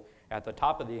people at the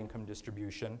top of the income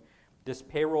distribution, this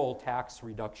payroll tax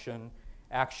reduction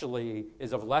actually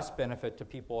is of less benefit to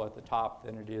people at the top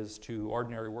than it is to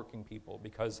ordinary working people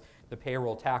because the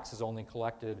payroll tax is only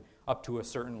collected up to a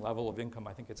certain level of income.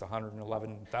 I think it's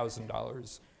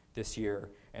 $111,000 this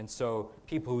year. And so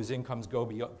people whose incomes go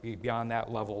beyond that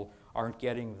level aren't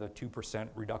getting the 2%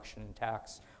 reduction in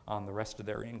tax on the rest of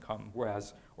their income,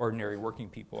 whereas ordinary working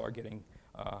people are getting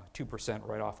 2%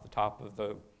 right off the top of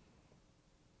the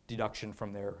deduction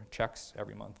from their checks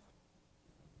every month.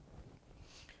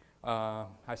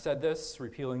 I said this,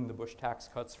 repealing the Bush tax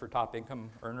cuts for top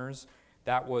income earners.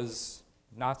 That was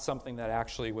not something that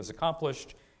actually was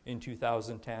accomplished in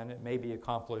 2010. It may be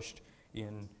accomplished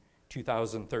in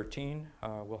 2013.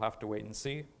 We'll have to wait and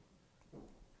see.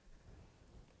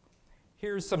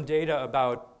 Here's some data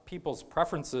about people's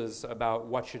preferences about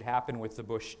what should happen with the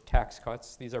Bush tax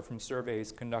cuts. These are from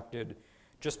surveys conducted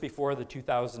just before the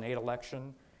 2008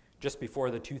 election, just before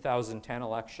the 2010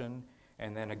 election,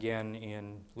 and then again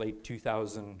in late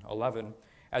 2011.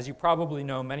 As you probably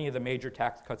know, many of the major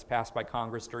tax cuts passed by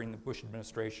Congress during the Bush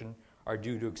administration are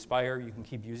due to expire. You can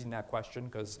keep using that question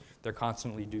because they're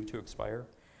constantly due to expire.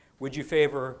 Would you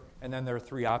favor, and then there are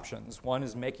 3 options. One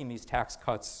is making these tax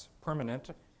cuts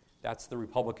permanent. That's the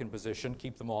Republican position,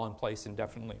 keep them all in place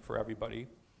indefinitely for everybody.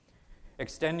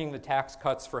 Extending the tax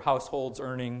cuts for households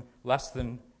earning less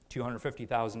than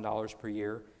 $250,000 per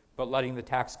year, but letting the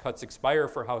tax cuts expire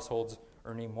for households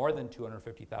earning more than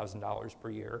 $250,000 per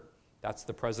year. That's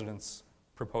the president's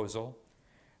proposal.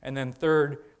 And then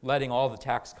third, letting all the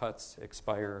tax cuts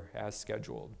expire as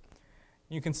scheduled.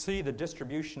 You can see the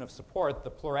distribution of support. The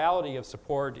plurality of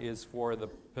support is for the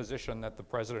position that the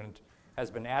president has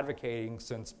been advocating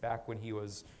since back when he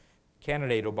was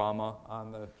candidate Obama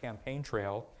on the campaign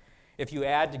trail. If you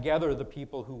add together the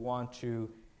people who want to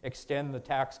extend the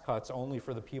tax cuts only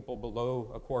for the people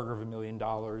below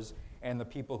 $250,000 and the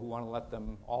people who want to let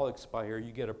them all expire,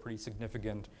 you get a pretty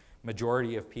significant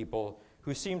majority of people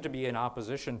who seem to be in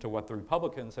opposition to what the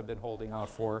Republicans have been holding out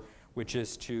for, which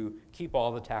is to keep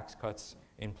all the tax cuts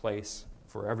in place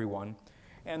for everyone.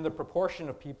 And the proportion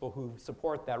of people who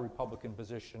support that Republican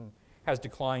position has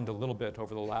declined a little bit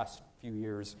over the last few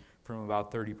years from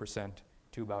about 30%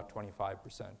 to about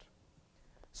 25%.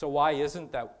 So why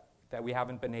isn't that we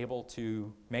haven't been able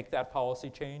to make that policy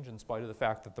change in spite of the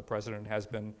fact that the president has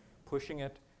been pushing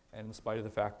it and in spite of the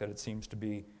fact that it seems to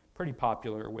be pretty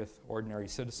popular with ordinary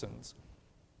citizens?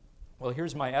 Well,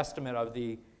 here's my estimate of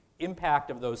the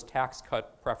impact of those tax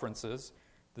cut preferences.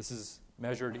 This is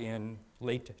measured in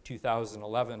late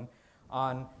 2011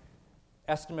 on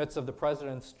estimates of the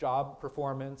president's job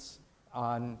performance,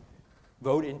 on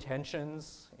vote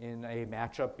intentions in a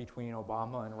matchup between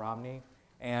Obama and Romney,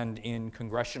 and in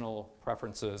congressional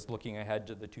preferences looking ahead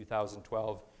to the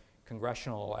 2012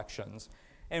 congressional elections.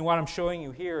 And what I'm showing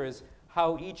you here is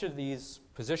how each of these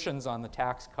positions on the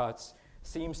tax cuts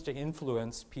seems to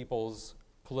influence people's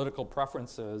political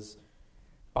preferences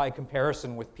by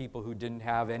comparison with people who didn't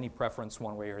have any preference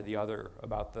one way or the other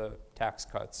about the tax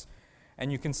cuts.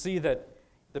 And you can see that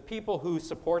the people who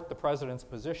support the president's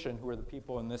position, who are the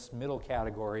people in this middle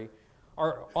category,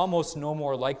 are almost no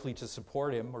more likely to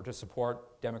support him or to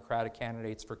support Democratic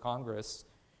candidates for Congress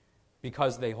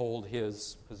because they hold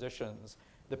his positions.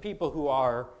 The people who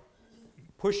are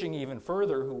pushing even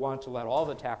further, who want to let all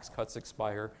the tax cuts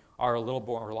expire, are a little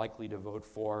more likely to vote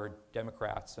for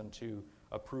Democrats and to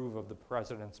approve of the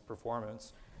president's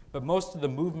performance. But most of the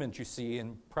movement you see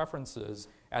in preferences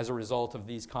as a result of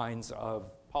these kinds of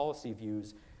policy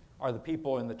views are the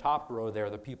people in the top row there,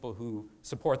 the people who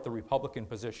support the Republican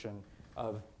position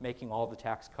of making all the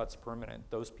tax cuts permanent.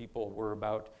 Those people were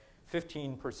about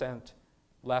 15%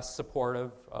 less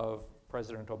supportive of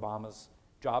President Obama's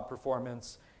job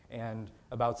performance and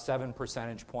about 7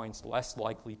 percentage points less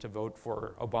likely to vote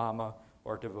for Obama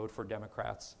or to vote for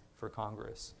Democrats for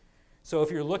Congress. So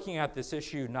if you're looking at this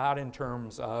issue not in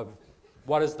terms of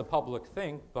what does the public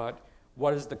think, but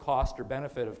what is the cost or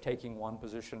benefit of taking one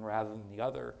position rather than the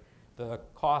other, the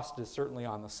cost is certainly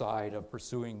on the side of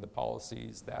pursuing the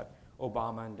policies that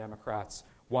Obama and Democrats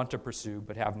want to pursue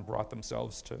but haven't brought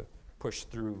themselves to push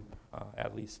through,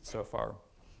 at least so far.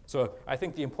 So I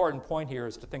think the important point here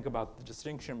is to think about the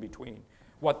distinction between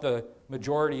what the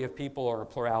majority of people or a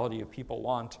plurality of people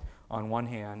want on one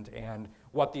hand and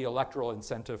what the electoral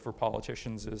incentive for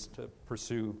politicians is to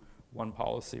pursue one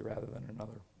policy rather than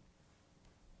another.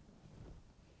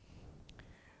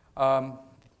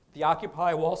 The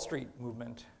Occupy Wall Street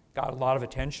movement got a lot of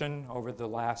attention over the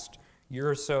last year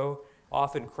or so,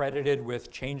 often credited with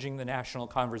changing the national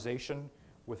conversation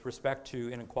with respect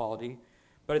to inequality.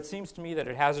 But it seems to me that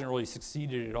it hasn't really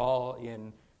succeeded at all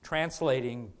in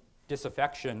translating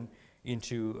disaffection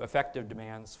into effective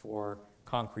demands for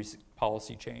concrete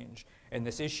policy change. And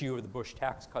this issue of the Bush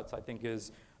tax cuts, I think,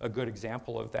 is a good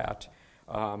example of that.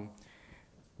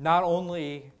 Not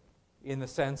only in the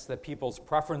sense that people's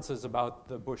preferences about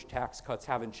the Bush tax cuts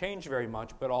haven't changed very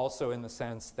much, but also in the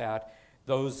sense that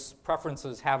those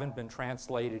preferences haven't been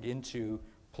translated into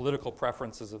political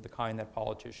preferences of the kind that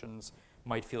politicians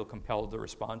might feel compelled to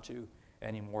respond to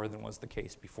any more than was the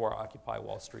case before Occupy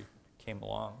Wall Street came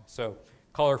along. So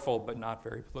colorful, but not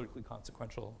very politically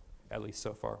consequential, at least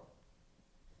so far.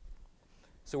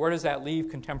 So where does that leave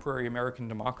contemporary American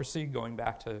democracy, going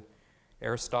back to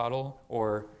Aristotle,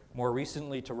 or more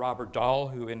recently to Robert Dahl,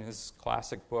 who in his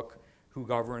classic book, Who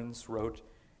Governs, wrote,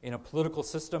 "In a political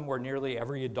system where nearly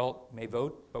every adult may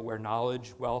vote, but where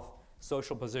knowledge, wealth,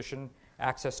 social position,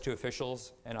 access to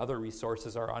officials, and other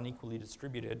resources are unequally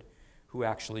distributed, who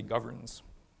actually governs?"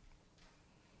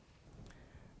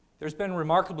 There's been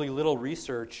remarkably little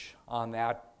research on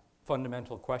that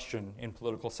fundamental question in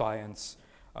political science.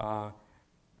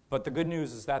 But the good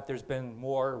news is that there's been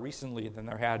more recently than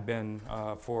there had been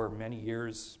for many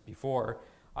years before.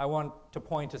 I want to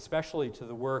point especially to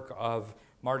the work of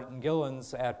Martin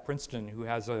Gilens at Princeton, who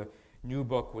has a new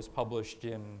book, was published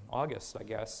in August, I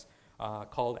guess,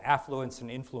 called Affluence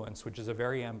and Influence, which is a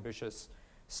very ambitious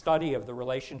study of the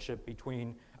relationship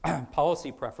between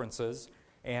policy preferences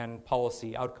and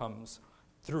policy outcomes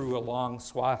through a long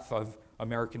swath of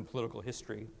American political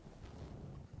history.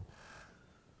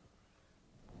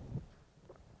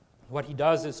 What he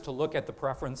does is to look at the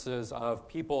preferences of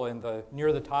people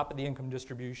near the top of the income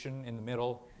distribution, in the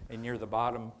middle, and near the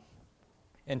bottom,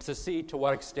 and to see to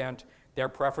what extent their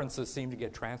preferences seem to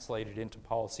get translated into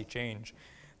policy change.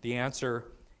 The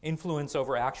answer, influence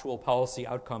over actual policy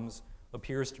outcomes,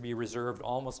 appears to be reserved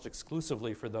almost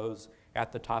exclusively for those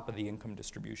at the top of the income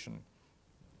distribution.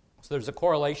 So there's a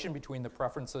correlation between the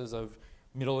preferences of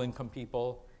middle-income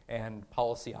people and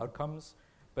policy outcomes.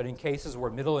 But in cases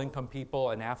where middle-income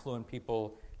people and affluent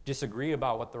people disagree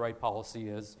about what the right policy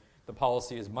is, the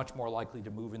policy is much more likely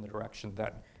to move in the direction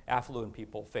that affluent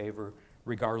people favor,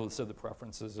 regardless of the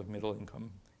preferences of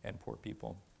middle-income and poor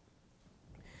people.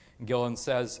 Gillen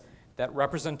says that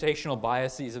representational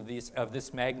biases of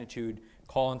this magnitude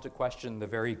call into question the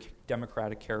very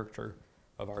democratic character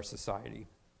of our society.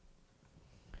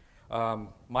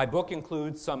 My book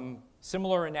includes some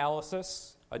similar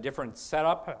analysis, a different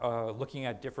setup, looking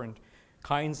at different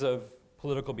kinds of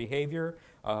political behavior,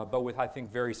 but with, I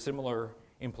think, very similar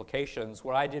implications.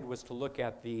 What I did was to look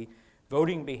at the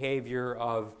voting behavior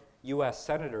of U.S.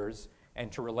 senators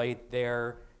and to relate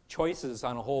their choices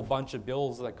on a whole bunch of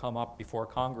bills that come up before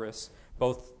Congress,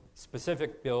 both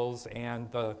specific bills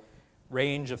and the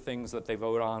range of things that they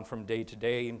vote on from day to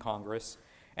day in Congress,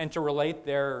 and to relate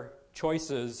their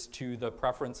choices to the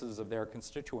preferences of their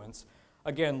constituents.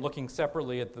 Again, looking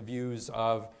separately at the views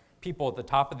of people at the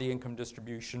top of the income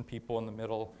distribution, people in the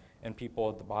middle, and people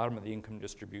at the bottom of the income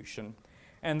distribution.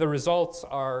 And the results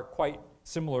are quite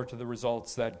similar to the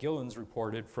results that Gillen's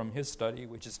reported from his study,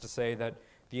 which is to say that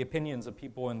the opinions of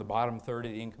people in the bottom third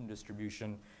of the income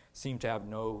distribution seem to have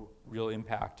no real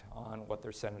impact on what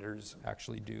their senators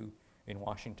actually do in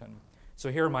Washington.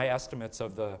 So here are my estimates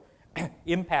of the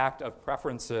impact of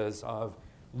preferences of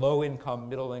low-income,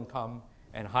 middle-income,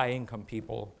 and high-income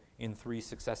people in 3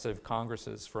 successive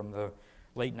Congresses from the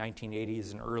late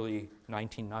 1980s and early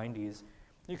 1990s.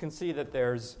 You can see that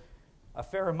there's a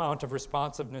fair amount of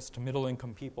responsiveness to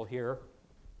middle-income people here,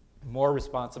 more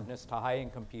responsiveness to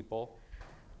high-income people,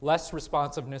 less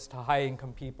responsiveness to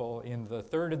high-income people in the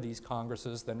third of these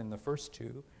Congresses than in the first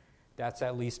 2. That's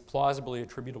at least plausibly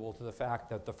attributable to the fact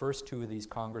that the first 2 of these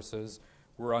Congresses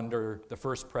were under the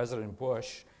first President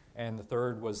Bush, and the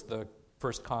third was the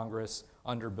first Congress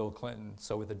under Bill Clinton.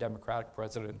 So with a Democratic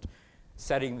president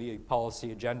setting the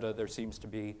policy agenda, there seems to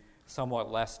be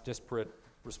somewhat less disparate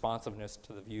responsiveness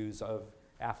to the views of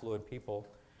affluent people.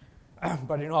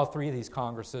 But in all 3 of these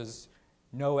Congresses,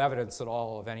 no evidence at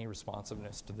all of any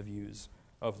responsiveness to the views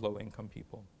of low-income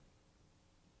people.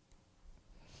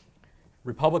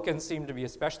 Republicans seem to be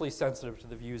especially sensitive to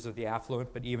the views of the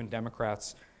affluent, but even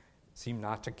Democrats seem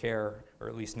not to care, or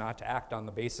at least not to act on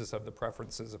the basis of the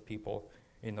preferences of people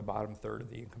in the bottom third of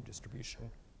the income distribution.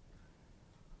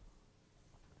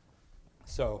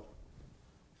 So,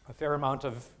 a fair amount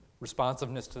of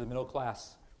responsiveness to the middle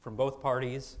class from both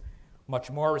parties, much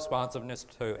more responsiveness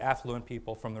to affluent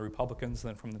people from the Republicans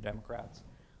than from the Democrats.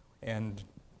 And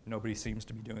nobody seems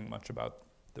to be doing much about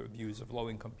the views of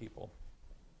low-income people.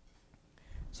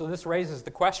 So this raises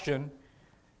the question,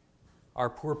 are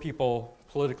poor people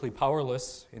politically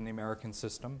powerless in the American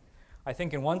system? I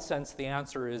think in one sense the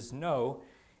answer is no.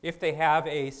 If they have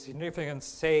a significant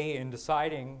say in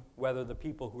deciding whether the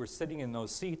people who are sitting in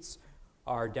those seats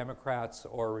are Democrats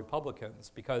or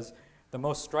Republicans, because the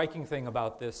most striking thing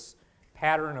about this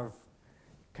pattern of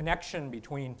connection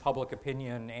between public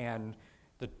opinion and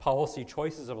the policy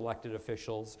choices of elected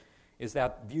officials is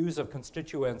that views of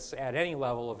constituents at any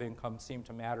level of income seem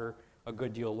to matter a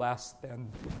good deal less than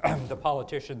the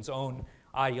politicians' own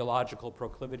ideological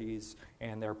proclivities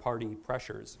and their party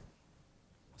pressures.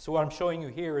 So what I'm showing you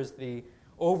here is the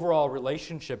overall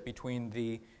relationship between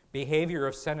the behavior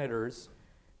of senators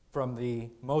from the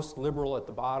most liberal at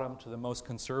the bottom to the most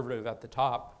conservative at the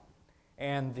top,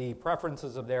 and the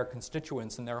preferences of their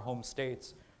constituents in their home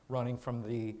states running from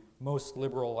the most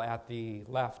liberal at the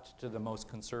left to the most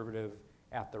conservative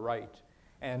at the right.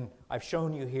 And I've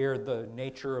shown you here the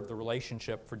nature of the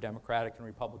relationship for Democratic and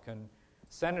Republican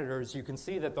senators. You can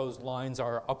see that those lines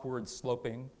are upward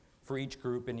sloping for each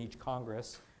group in each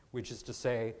Congress, which is to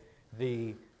say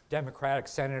the Democratic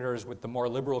senators with the more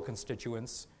liberal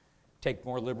constituents take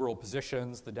more liberal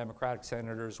positions, the Democratic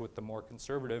senators with the more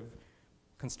conservative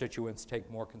constituents take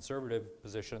more conservative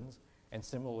positions, and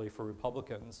similarly for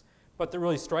Republicans. But the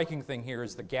really striking thing here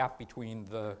is the gap between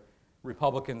the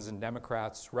Republicans and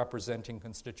Democrats representing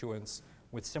constituents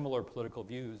with similar political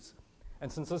views.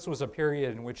 And since this was a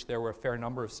period in which there were a fair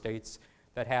number of states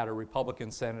that had a Republican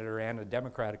senator and a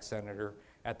Democratic senator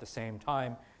at the same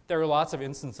time, there are lots of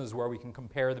instances where we can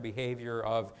compare the behavior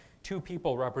of 2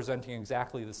 people representing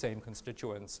exactly the same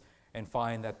constituents and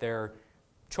find that their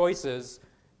choices,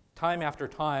 time after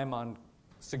time on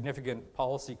significant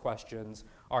policy questions,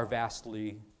 are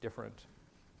vastly different.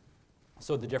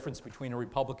 So the difference between a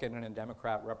Republican and a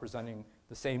Democrat representing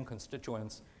the same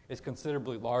constituents is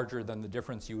considerably larger than the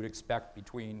difference you would expect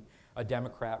between a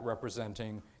Democrat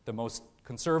representing the most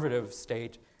conservative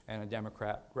state and a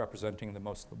Democrat representing the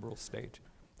most liberal state.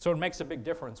 So it makes a big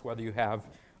difference whether you have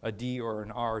a D or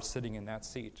an R sitting in that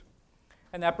seat.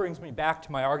 And that brings me back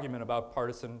to my argument about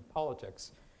partisan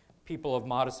politics. People of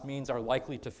modest means are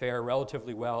likely to fare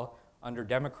relatively well under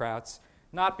Democrats,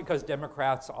 not because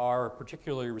Democrats are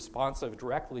particularly responsive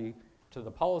directly to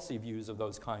the policy views of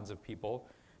those kinds of people,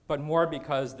 but more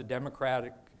because the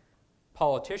Democratic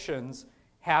politicians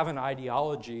have an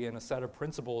ideology and a set of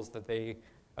principles that they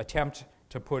attempt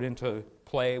to put into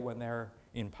play when they're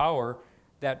in power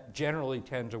that generally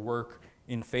tend to work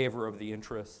in favor of the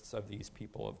interests of these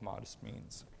people of modest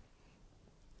means.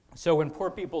 So when poor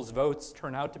people's votes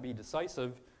turn out to be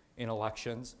decisive in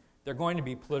elections, they're going to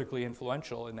be politically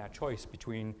influential in that choice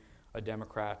between a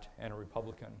Democrat and a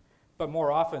Republican. But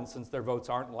more often, since their votes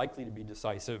aren't likely to be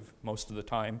decisive most of the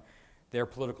time, their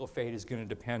political fate is going to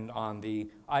depend on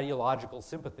the ideological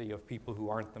sympathy of people who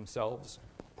aren't themselves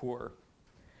poor.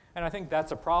 And I think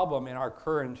that's a problem in our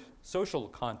current social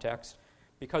context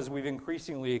because we've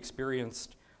increasingly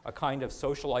experienced a kind of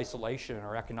social isolation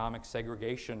or economic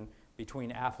segregation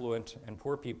between affluent and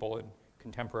poor people in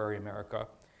contemporary America.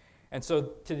 And so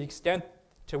to the extent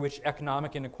to which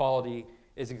economic inequality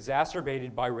is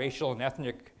exacerbated by racial and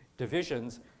ethnic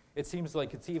divisions, it seems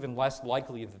like it's even less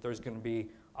likely that there's going to be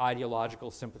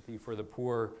ideological sympathy for the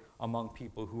poor among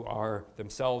people who are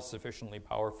themselves sufficiently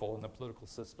powerful in the political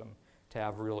system to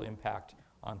have real impact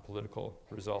on political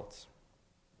results.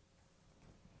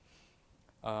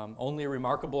 Only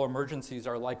remarkable emergencies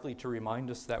are likely to remind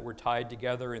us that we're tied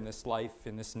together in this life,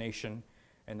 in this nation,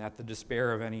 and that the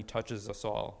despair of any touches us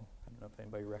all. I don't know if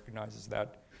anybody recognizes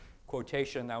that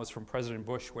quotation. That was from President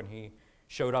Bush when he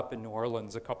showed up in New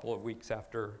Orleans a couple of weeks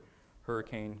after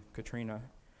Hurricane Katrina.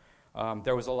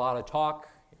 There was a lot of talk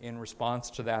in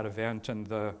response to that event and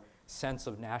the sense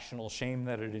of national shame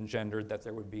that it engendered that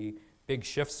there would be big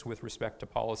shifts with respect to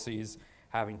policies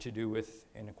having to do with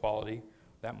inequality.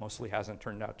 That mostly hasn't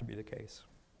turned out to be the case.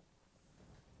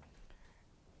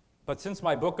 But since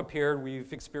my book appeared,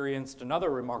 we've experienced another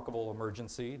remarkable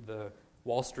emergency, the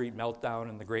Wall Street meltdown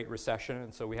and the Great Recession,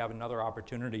 and so we have another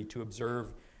opportunity to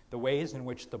observe the ways in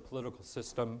which the political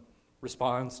system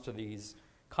responds to these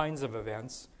kinds of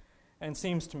events. And it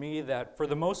seems to me that, for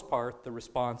the most part, the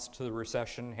response to the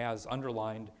recession has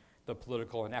underlined the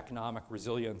political and economic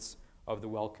resilience of the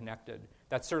well-connected.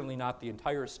 That's certainly not the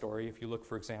entire story. If you look,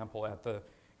 for example, at the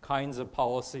kinds of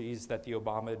policies that the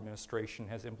Obama administration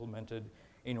has implemented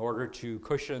in order to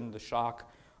cushion the shock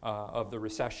of the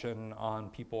recession on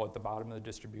people at the bottom of the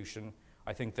distribution,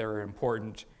 I think there are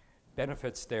important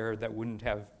benefits there that wouldn't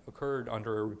have occurred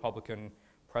under a Republican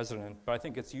president. But I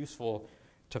think it's useful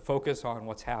to focus on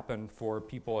what's happened for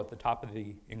people at the top of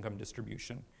the income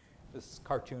distribution. This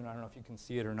cartoon, I don't know if you can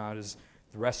see it or not, is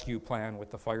the rescue plan with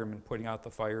the firemen putting out the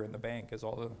fire in the bank as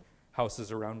all the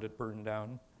houses around it burned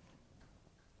down.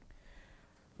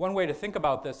 One way to think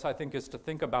about this, I think, is to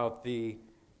think about the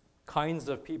kinds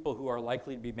of people who are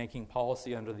likely to be making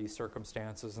policy under these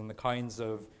circumstances and the kinds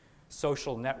of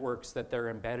social networks that they're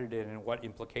embedded in and what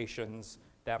implications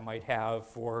that might have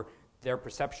for their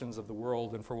perceptions of the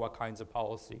world and for what kinds of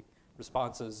policy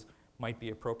responses might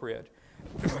be appropriate.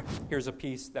 Here's a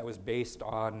piece that was based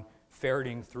on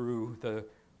ferreting through the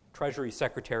Treasury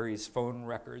Secretary's phone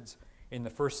records. In the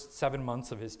first 7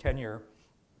 months of his tenure,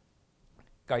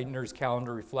 Geithner's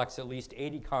calendar reflects at least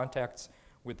 80 contacts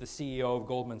with the CEO of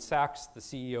Goldman Sachs, the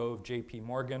CEO of JP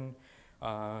Morgan,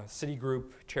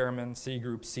 Citigroup chairman,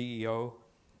 Citigroup CEO.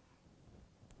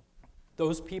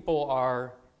 Those people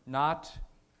are not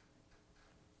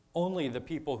only the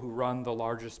people who run the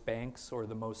largest banks or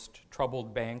the most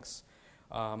troubled banks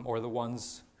or the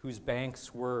ones whose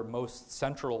banks were most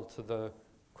central to the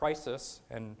crisis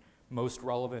and most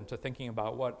relevant to thinking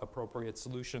about what appropriate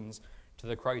solutions to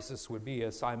the crisis would be,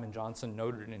 as Simon Johnson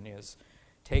noted in his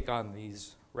take on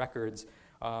these records.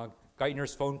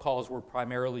 Geithner's phone calls were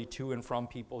primarily to and from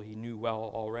people he knew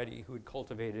well already, who had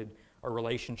cultivated a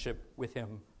relationship with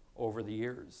him over the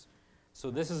years. So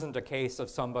this isn't a case of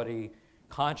somebody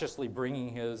consciously bringing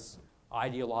his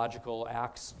ideological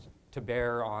axe to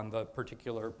bear on the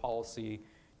particular policy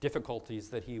difficulties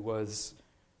that he was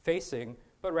facing,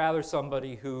 but rather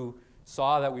somebody who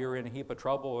saw that we were in a heap of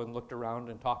trouble and looked around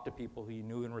and talked to people he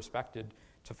knew and respected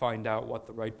to find out what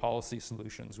the right policy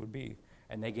solutions would be.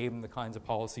 And they gave him the kinds of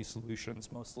policy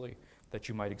solutions, mostly, that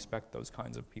you might expect those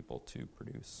kinds of people to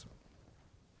produce.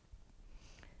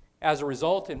 As a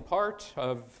result, in part,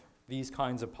 of these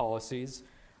kinds of policies,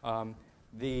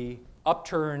 the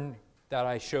upturn that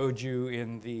I showed you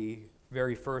in the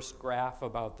very first graph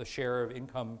about the share of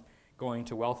income going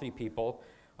to wealthy people,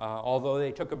 although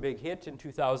they took a big hit in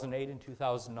 2008 and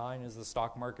 2009 as the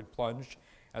stock market plunged,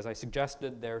 as I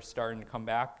suggested, they're starting to come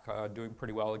back, doing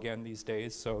pretty well again these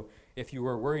days. So if you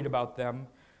were worried about them,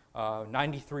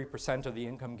 93% of the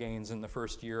income gains in the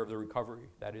first year of the recovery,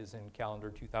 that is in calendar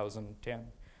 2010,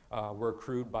 were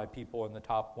accrued by people in the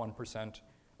top 1%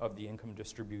 of the income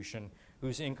distribution,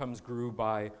 whose incomes grew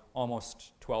by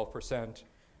almost 12%,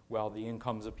 while the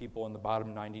incomes of people in the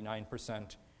bottom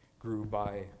 99% grew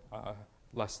by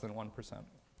less than 1%.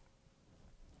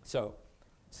 So,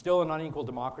 still an unequal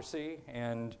democracy,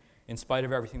 and in spite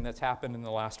of everything that's happened in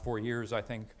the last 4 years, I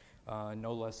think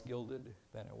no less gilded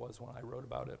than it was when I wrote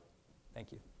about it.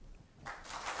 Thank you.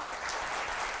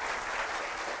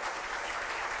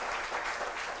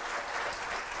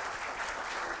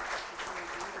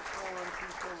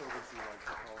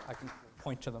 I can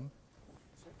point to them.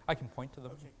 I can point to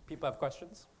them. Okay. People have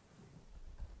questions?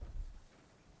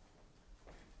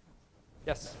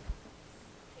 Yes?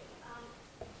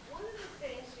 One of the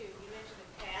things you mentioned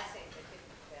in passing that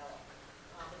didn't develop,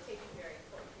 that's taken very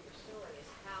important to your story, is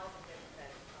how the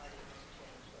Democratic Party has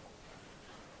changed over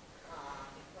time.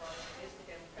 Because it is the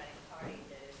Democratic Party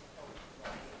that is opposed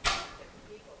to different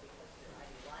people because they're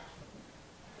ideological.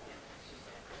 And it's just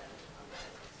that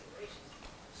considerations.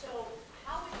 So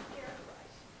how would you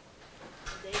characterize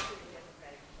the nature of the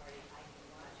Democratic Party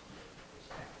ideologically with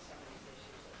respect to some of these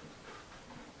issues?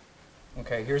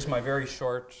 Okay, here's my very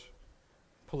short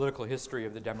political history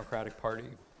of the Democratic Party.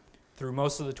 Through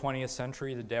most of the 20th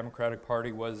century, the Democratic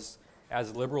Party was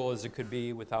as liberal as it could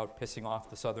be without pissing off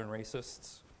the Southern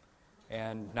racists.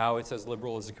 And now it's as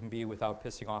liberal as it can be without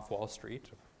pissing off Wall Street.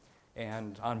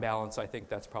 And on balance, I think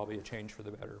that's probably a change for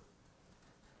the better.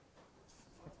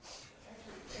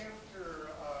 Actually,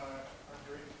 after our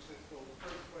very successful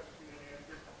first question and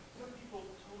answer, some people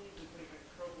told me that they had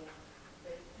trouble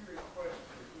hearing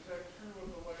questions. Was that true of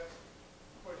the last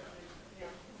question? Yeah.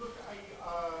 Look,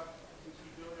 since we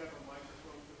don't have a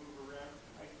microphone to move around,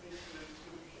 I think the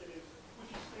solution is, would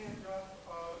you stand up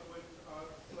when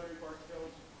Larry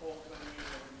Bartels calls on me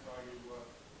and we try to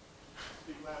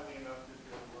speak loudly enough to his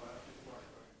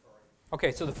microphone? Sorry.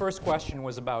 Okay, so the first question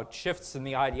was about shifts in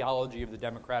the ideology of the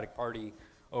Democratic Party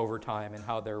over time and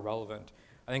how they're relevant.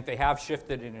 I think they have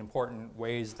shifted in important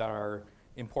ways that are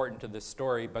important to this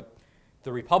story, but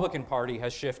the Republican Party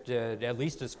has shifted at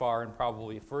least as far and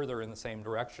probably further in the same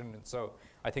direction, and so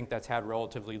I think that's had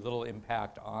relatively little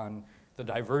impact on the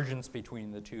divergence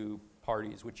between the two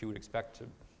parties, which you would expect to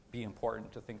be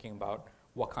important to thinking about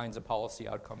what kinds of policy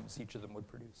outcomes each of them would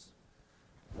produce.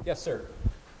 Yes, sir.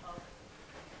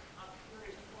 I'm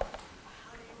curious, how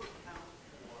do you account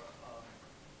for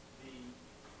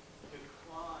the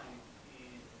decline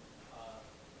in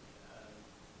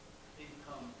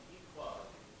income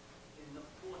equality in the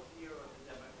fourth year of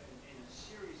the in a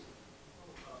series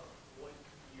of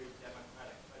one-year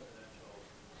Democratic presidential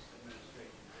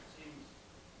administrations? It seems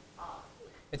odd.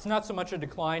 It's not so much a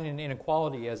decline in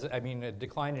inequality as, a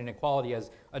decline in inequality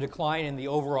as a decline in the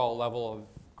overall level of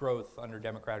growth under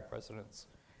Democratic presidents.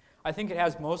 I think it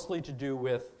has mostly to do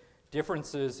with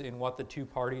differences in what the two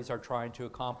parties are trying to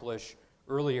accomplish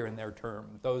earlier in their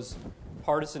term. Those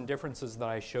partisan differences that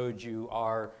I showed you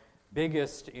are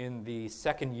biggest in the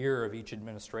second year of each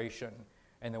administration.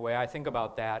 And the way I think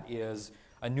about that is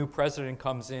a new president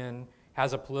comes in,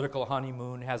 has a political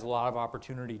honeymoon, has a lot of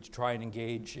opportunity to try and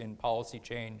engage in policy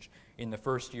change in the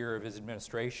first year of his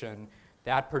administration.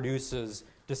 That produces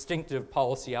distinctive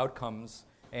policy outcomes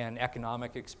and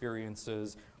economic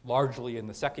experiences largely in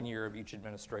the second year of each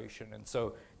administration. And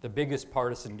so the biggest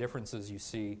partisan differences you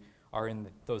see are in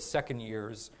those second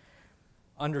years.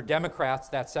 Under Democrats,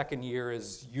 that second year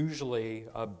is usually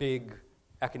a big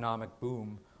economic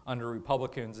boom. Under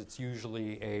Republicans, it's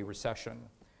usually a recession.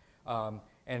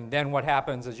 And then what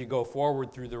happens as you go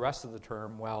forward through the rest of the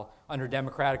term? Well, under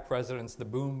Democratic presidents, the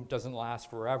boom doesn't last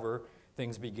forever.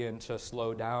 Things begin to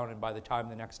slow down, and by the time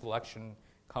the next election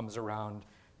comes around,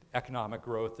 economic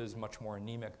growth is much more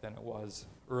anemic than it was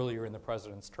earlier in the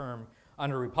president's term.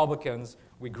 Under Republicans,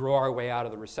 we grow our way out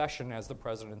of the recession as the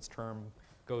president's term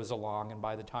goes along, and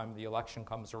by the time the election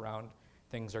comes around,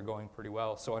 things are going pretty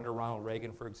well. So under Ronald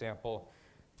Reagan, for example,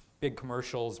 big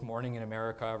commercials, Morning in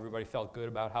America, everybody felt good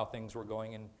about how things were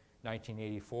going in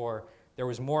 1984. There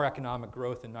was more economic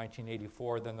growth in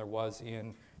 1984 than there was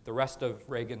in the rest of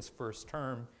Reagan's first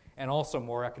term, and also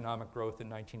more economic growth in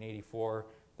 1984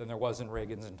 than there was in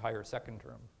Reagan's entire second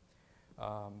term.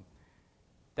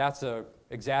 That's an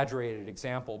exaggerated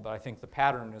example, but I think the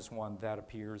pattern is one that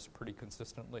appears pretty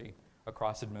consistently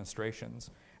across administrations.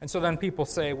 And so then people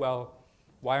say, well,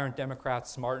 why aren't Democrats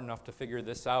smart enough to figure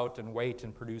this out and wait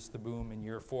and produce the boom in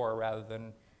year 4 rather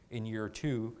than in year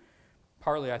 2?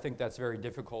 Partly, I think that's very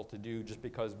difficult to do just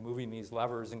because moving these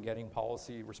levers and getting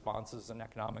policy responses and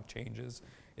economic changes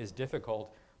is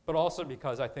difficult, but also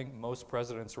because I think most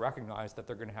presidents recognize that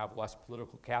they're going to have less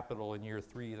political capital in year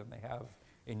 3 than they have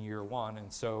in year 1.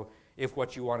 And so if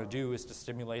what you want to do is to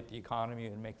stimulate the economy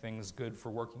and make things good for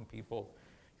working people,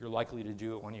 you're likely to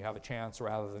do it when you have a chance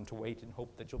rather than to wait and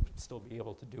hope that you'll still be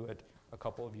able to do it a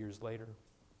couple of years later.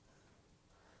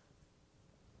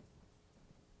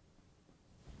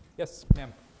 Yes,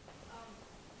 ma'am.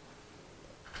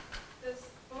 Does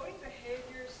voting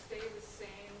behavior stay the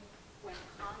same when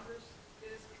Congress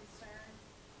is concerned?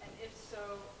 And if so,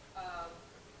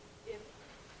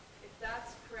 if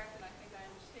that's correct, and I think I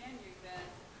understand you, then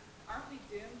aren't we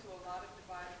doomed to a lot of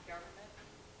divided government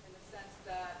in the sense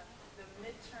that the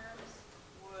midterms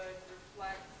would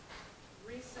reflect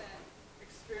recent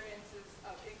experiences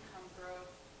of income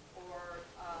growth, or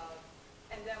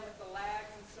and then with the lags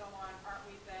and so on, aren't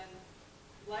we then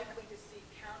likely to see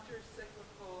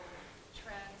counter-cyclical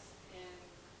trends in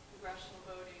congressional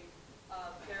voting,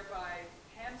 thereby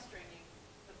hamstringing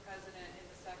the president in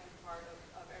the second part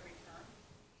of every term?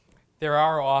 There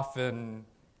are often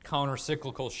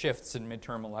counter-cyclical shifts in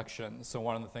midterm elections. So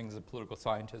one of the things that political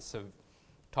scientists have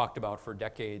talked about for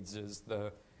decades is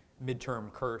the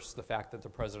midterm curse, the fact that the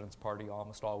president's party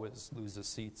almost always loses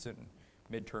seats in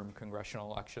midterm congressional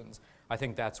elections. I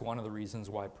think that's one of the reasons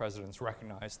why presidents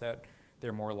recognize that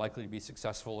they're more likely to be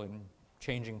successful in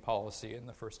changing policy in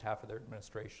the first half of their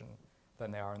administration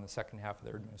than they are in the second half of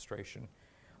their administration.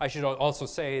 I should also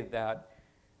say that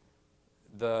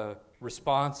the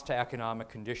response to economic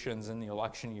conditions in the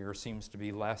election year seems to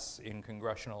be less in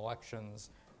congressional elections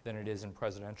than it is in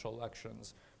presidential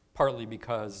elections, partly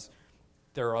because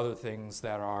there are other things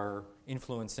that are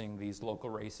influencing these local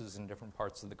races in different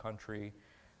parts of the country,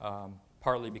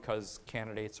 partly because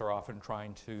candidates are often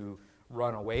trying to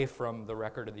run away from the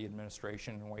record of the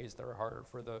administration in ways that are harder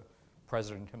for the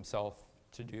president himself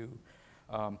to do.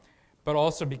 But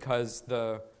also because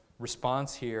the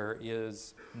response here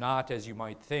is not, as you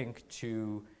might think,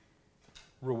 to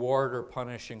reward or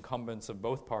punish incumbents of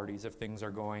both parties if things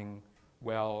are going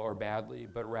well or badly,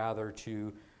 but rather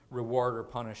to reward or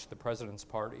punish the president's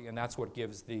party. And that's what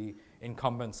gives the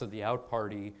incumbents of the out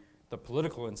party the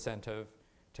political incentive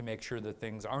to make sure that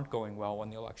things aren't going well when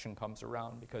the election comes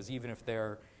around, because even if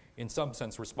they're in some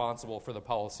sense responsible for the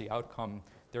policy outcome,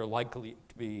 they're likely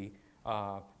to be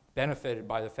benefited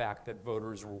by the fact that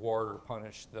voters reward or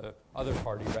punish the other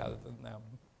party rather than them.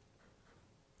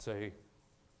 It's an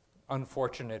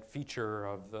unfortunate feature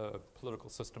of the political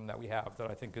system that we have that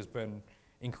I think has been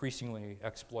increasingly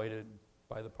exploited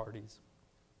by the parties.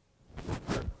 How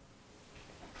do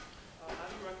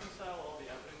you reconcile all the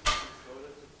evidence in these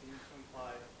quotas that seems to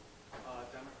imply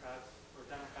Democrats or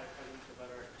Democratic presidents are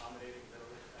better at accommodating middle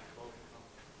and low-income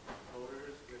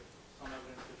voters, with some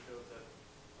evidence that shows that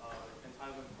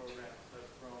entitlement programs have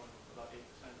grown about 8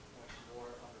 percentage points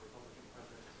more under Republican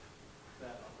presidents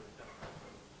than under Democrat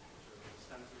presidents, which are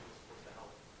ostensibly supposed to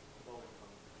help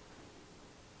low-income?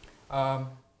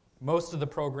 Most of the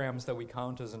programs that we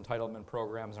count as entitlement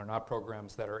programs are not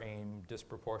programs that are aimed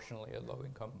disproportionately at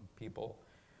low-income people.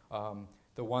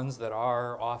 The ones that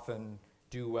are often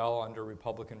do well under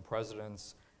Republican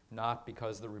presidents, not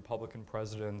because the Republican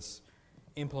presidents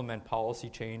implement policy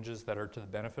changes that are to the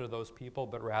benefit of those people,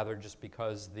 but rather just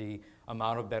because the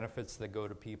amount of benefits that go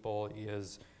to people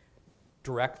is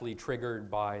directly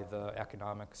triggered by the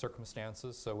economic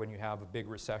circumstances. So when you have a big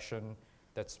recession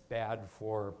that's bad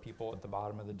for people at the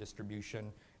bottom of the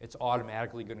distribution, it's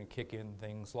automatically going to kick in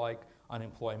things like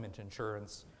unemployment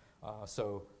insurance.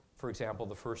 So, for example,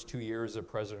 the first 2 years of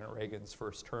President Reagan's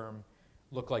first term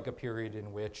looked like a period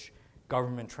in which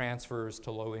government transfers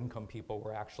to low-income people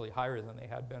were actually higher than they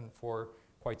had been for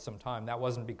quite some time. That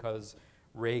wasn't because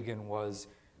Reagan was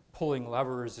pulling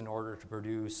levers in order to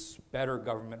produce better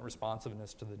government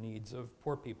responsiveness to the needs of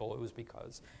poor people. It was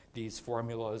because these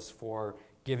formulas for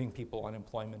giving people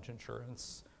unemployment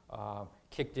insurance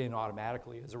kicked in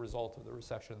automatically as a result of the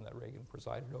recession that Reagan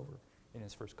presided over in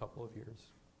his first couple of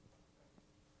years.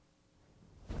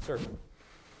 Sir?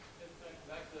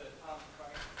 Back to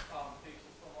Tom thesis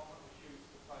for a moment, which you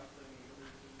surprised that you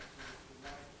alluded to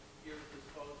my ears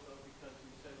disposed of, because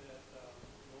you said that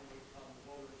low-income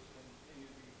voters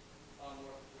continue to be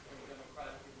more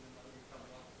Democratic even in other income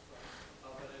levels.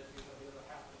 But as you know, the other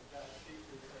half of that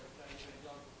thesis that even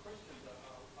young Christians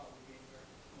are being very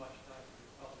much tied to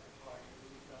the Republican Party.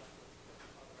 We've got the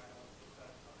other analysts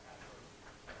that have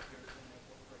here in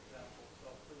Nickel, for example.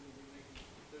 So clearly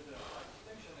there's a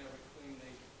distinction there between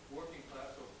the working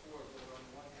class or poor voter on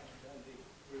the one hand, and then the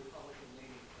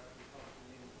Republican-leaning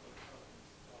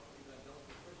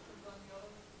evangelical Christians on the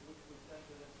other, which would tend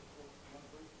to then support one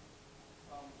group.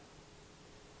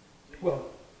 So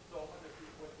I wonder if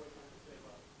you what you have to say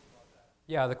about that.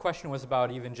 Yeah, the question was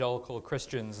about evangelical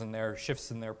Christians and their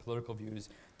shifts in their political views.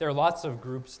 there are lots of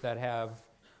groups that have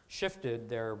shifted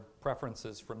their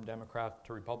preferences from Democrat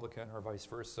to Republican or vice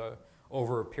versa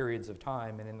over periods of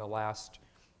time. And in the last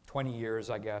 20 years,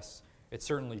 I guess, it's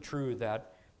certainly true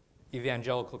that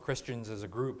evangelical Christians as a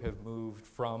group have moved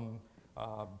from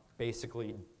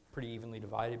basically pretty evenly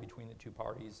divided between the two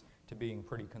parties to being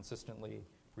pretty consistently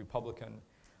Republican.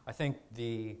 I think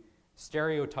the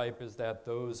stereotype is that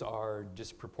those are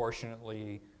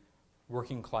disproportionately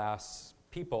working class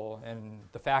people, and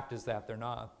the fact is that they're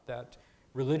not, that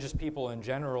religious people in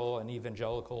general and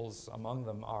evangelicals among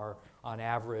them are on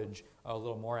average a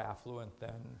little more affluent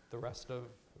than the rest of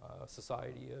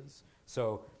society is.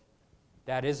 So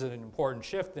that is an important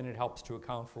shift, and it helps to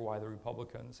account for why the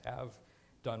Republicans have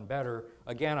done better.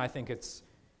 Again, I think it's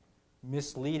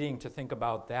misleading to think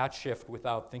about that shift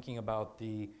without thinking about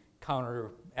the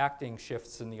counteracting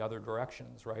shifts in the other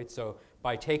directions, right? So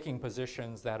by taking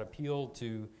positions that appeal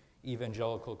to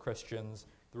evangelical Christians,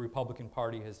 the Republican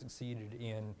Party has succeeded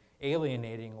in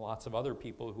alienating lots of other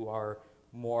people who are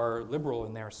more liberal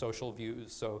in their social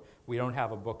views. So we don't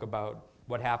have a book about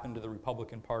what happened to the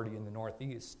Republican Party in the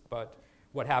Northeast, but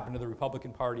what happened to the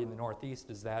Republican Party in the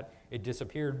Northeast is that it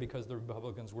disappeared because the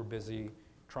Republicans were busy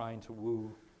trying to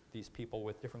woo these people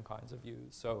with different kinds of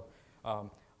views. So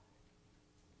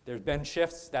there's been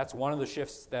shifts. That's one of the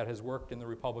shifts that has worked in the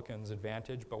Republicans'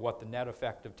 advantage, but what the net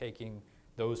effect of taking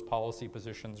those policy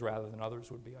positions rather than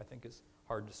others would be, I think, is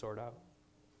hard to sort out.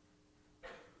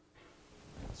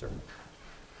 Sir?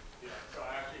 Yeah, so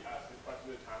I actually asked this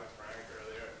question to Thomas Frank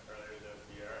earlier this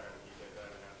year, and he did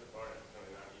have an answer for it. It's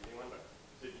really not an easy one, but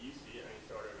so do you see any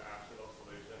sort of actionable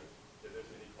solution to this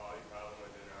inequality problem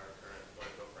within our current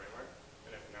political framework?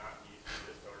 And if not, do you see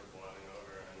this sort of boiling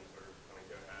over and sort of coming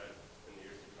to a head in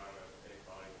the years to come as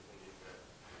inequality continues to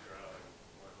grow and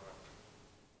more and more?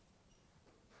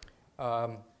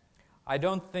 I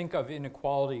don't think of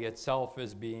inequality itself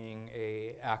as being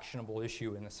an actionable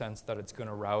issue in the sense that it's going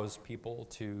to rouse people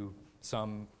to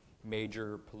some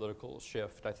major political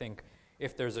shift. I think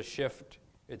if there's a shift,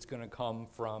 it's going to come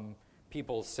from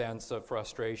people's sense of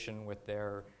frustration with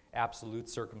their absolute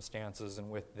circumstances and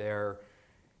with their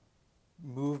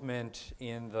movement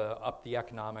up the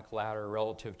economic ladder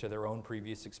relative to their own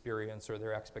previous experience or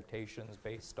their expectations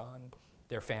based on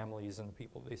their families and the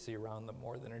people they see around them,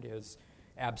 more than it is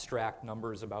abstract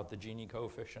numbers about the Gini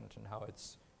coefficient and how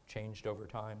it's changed over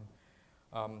time.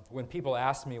 When people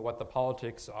ask me what the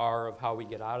politics are of how we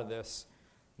get out of this,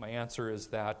 my answer is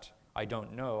that I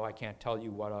don't know. I can't tell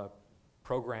you what a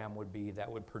program would be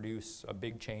that would produce a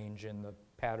big change in the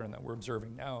pattern that we're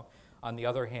observing now. On the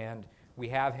other hand, we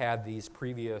have had these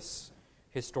previous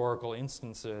historical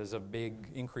instances of big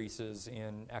increases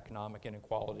in economic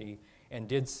inequality and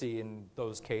did see in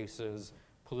those cases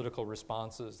political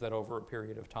responses that over a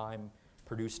period of time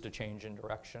produced a change in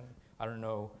direction. I don't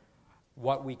know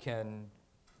what we can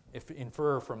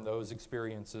infer from those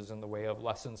experiences in the way of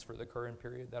lessons for the current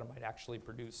period that it might actually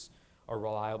produce a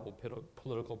reliable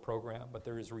political program, but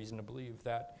there is reason to believe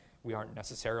that we aren't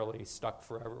necessarily stuck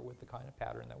forever with the kind of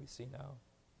pattern that we see now.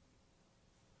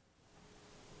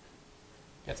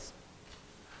 Yes?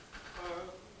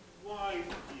 Why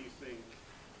do you think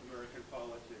American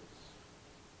politics,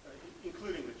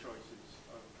 including the choices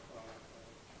of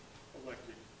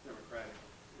elected Democratic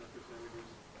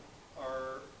representatives,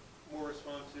 are more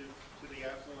responsive to the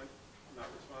affluent, not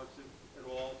responsive at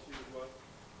all to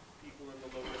people in the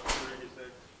low order? Is that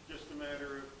just a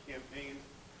matter of campaign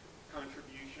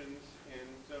contributions? And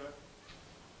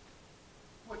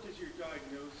what does your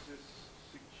diagnosis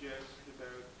suggest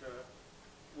about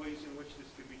ways in which this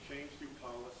could be changed through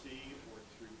policy or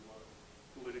through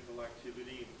political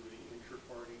activity, including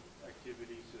intra-party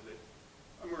activity, so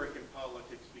that American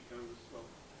politics becomes, well,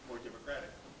 more democratic?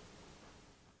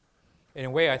 In a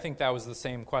way, I think that was the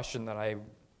same question that I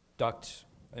ducked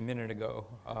a minute ago,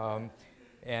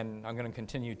 and I'm going to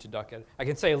continue to duck it. I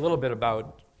can say a little bit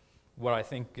about what I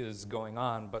think is going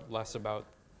on, but less about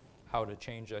how to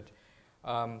change it.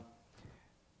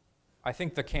 I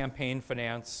think the campaign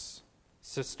finance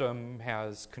system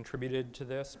has contributed to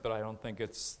this, but I don't think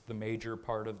it's the major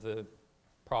part of the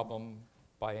problem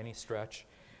by any stretch.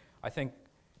 I think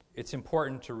it's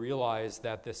important to realize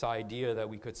that this idea that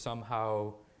we could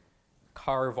somehow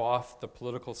carve off the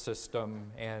political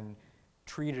system and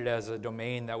treat it as a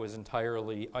domain that was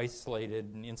entirely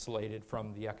isolated and insulated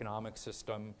from the economic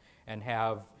system and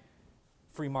have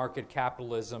free market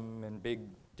capitalism and big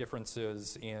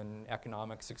differences in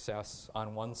economic success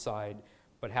on one side,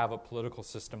 but have a political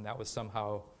system that was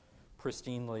somehow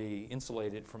pristinely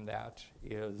insulated from that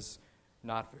is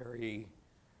not very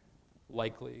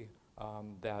likely.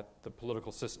 that the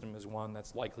political system is one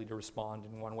that's likely to respond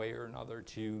in one way or another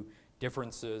to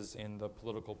differences in the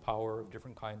political power of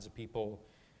different kinds of people,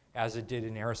 as it did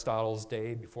in Aristotle's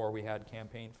day before we had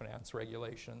campaign finance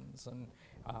regulations, and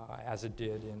as it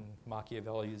did in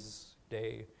Machiavelli's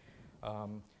day.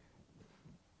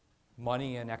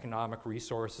 Money and economic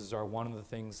resources are one of the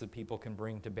things that people can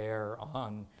bring to bear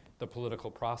on the political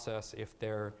process if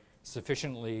they're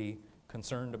sufficiently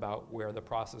concerned about where the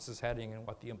process is heading and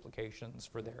what the implications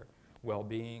for their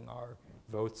well-being are.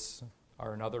 Votes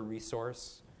are another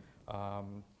resource.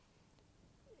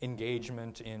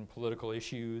 Engagement in political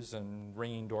issues and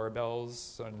ringing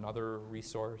doorbells, another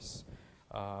resource.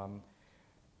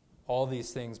 All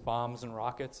these things, bombs and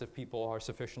rockets, if people are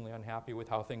sufficiently unhappy with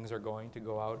how things are going, to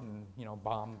go out and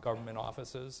bomb government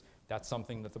offices, that's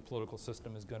something that the political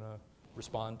system is going to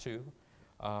respond to.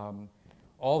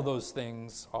 All those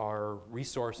things are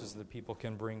resources that people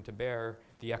can bring to bear.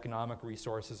 The economic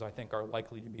resources, I think, are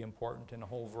likely to be important in a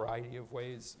whole variety of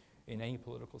ways in any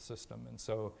political system. And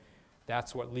so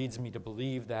that's what leads me to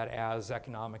believe that as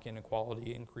economic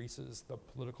inequality increases, the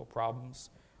political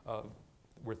problems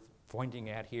we're pointing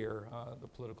at here, the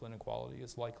political inequality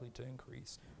is likely to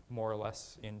increase more or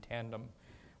less in tandem.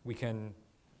 We can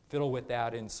fiddle with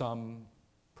that in some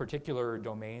particular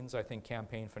domains. I think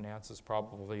campaign finance is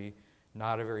probably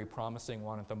not a very promising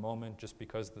one at the moment, just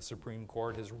because the Supreme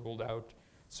Court has ruled out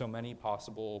so many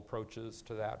possible approaches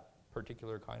to that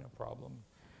particular kind of problem.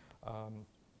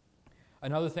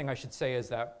 Another thing I should say is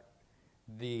that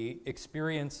the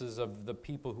experiences of the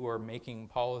people who are making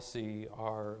policy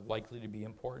are likely to be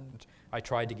important. I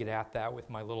tried to get at that with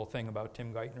my little thing about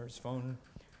Tim Geithner's phone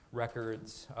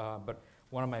records, but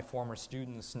one of my former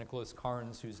students, Nicholas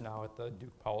Carnes, who's now at the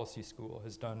Duke Policy School,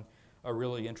 has done a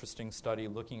really interesting study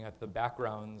looking at the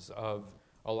backgrounds of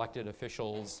elected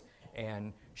officials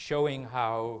and showing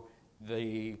how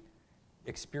the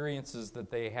experiences that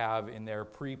they have in their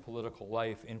pre-political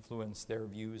life influence their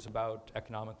views about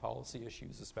economic policy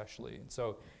issues especially. And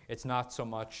so it's not so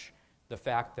much the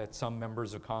fact that some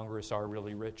members of Congress are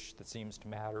really rich that seems to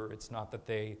matter. It's not that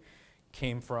they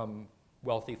came from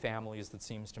wealthy families that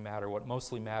seems to matter. What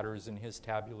mostly matters in his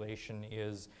tabulation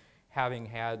is having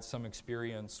had some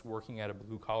experience working at a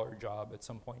blue-collar job at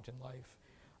some point in life.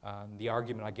 The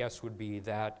argument, I guess, would be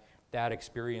that that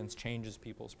experience changes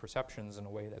people's perceptions in a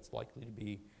way that's likely to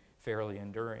be fairly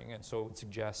enduring. And so it would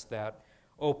suggest that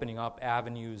opening up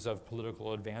avenues of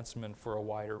political advancement for a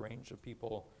wider range of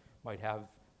people might have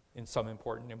in some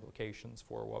important implications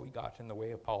for what we got in the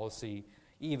way of policy,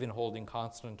 even holding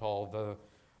constant all the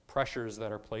pressures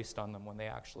that are placed on them when they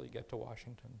actually get to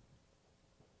Washington.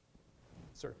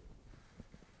 Sir?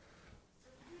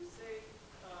 Could you say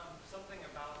something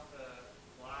about the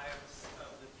lives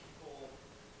of the people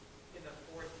in the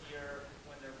fourth year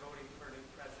when they're voting for a new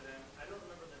president? I don't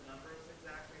remember the numbers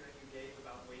exactly that you gave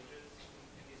about wages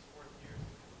in these fourth years,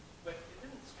 but it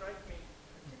didn't strike me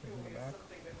particularly as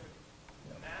something that would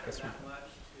matter that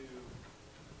much to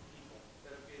people,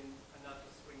 that would be enough to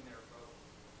swing their vote.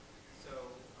 So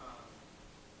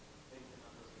maybe the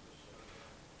numbers would just show that.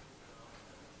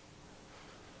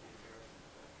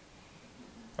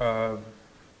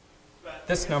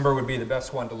 This number would be the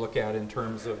best one to look at in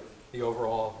terms of the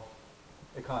overall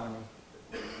economy.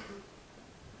 I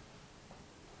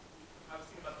was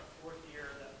thinking about the fourth year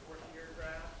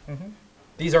graph. Mm-hmm.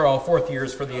 These are all fourth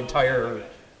years for the entire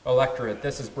electorate.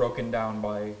 This is broken down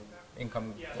by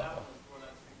income Yeah, level. that was what I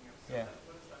was thinking of. So Yeah.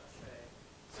 what does that say?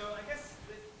 So I guess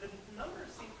the numbers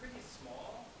seem pretty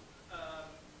small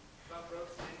about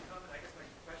gross income. And I guess my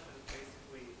question is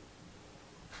basically,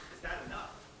 is that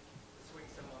enough to swing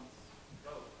someone's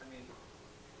vote? I mean,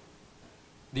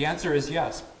 The answer is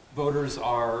yes. Voters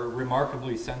are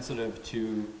remarkably sensitive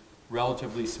to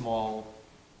relatively small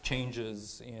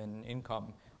changes in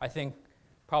income. I think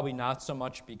probably not so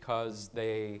much because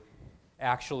they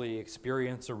actually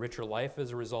experience a richer life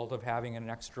as a result of having an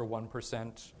extra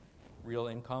 1% real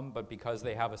income, but because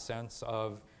they have a sense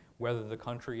of whether the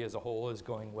country as a whole is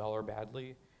going well or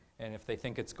badly. And if they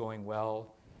think it's going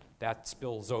well, that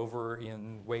spills over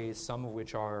in ways, some of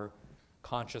which are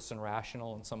conscious and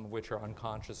rational and some of which are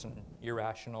unconscious and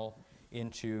irrational,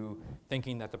 into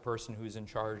thinking that the person who's in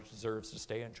charge deserves to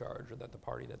stay in charge, or that the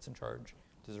party that's in charge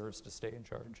deserves to stay in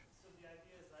charge. so the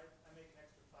idea is I make an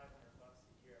extra $500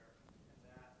 a year, and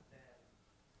that then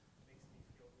makes me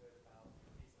feel good about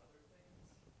these other things.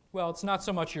 Well, it's not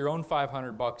so much your own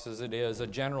 $500 as it is a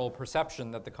general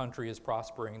perception that the country is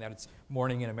prospering, that it's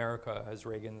morning in America, as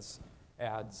Reagan's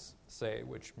ads say,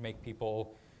 which make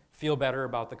people feel better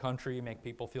about the country, make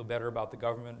people feel better about the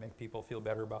government, make people feel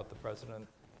better about the president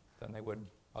than they would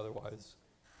otherwise.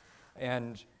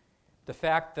 And the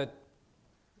fact that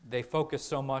they focus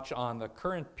so much on the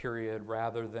current period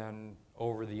rather than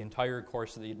over the entire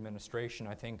course of the administration,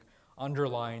 I think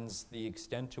underlines the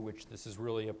extent to which this is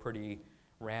really a pretty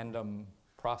random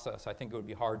process. I think it would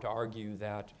be hard to argue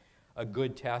that a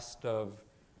good test of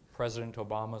President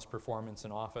Obama's performance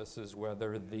in office is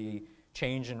whether the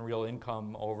change in real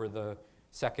income over the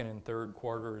second and third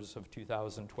quarters of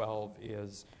 2012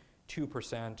 is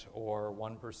 2% or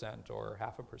 1% or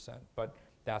 0.5%, but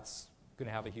that's going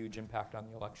to have a huge impact on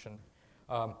the election.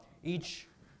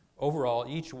 Overall,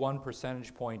 each 1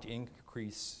 percentage point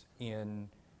increase in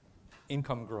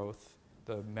income growth,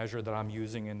 the measure that I'm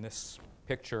using in this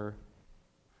picture,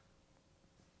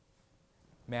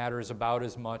 matters about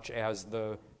as much as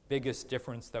the biggest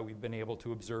difference that we've been able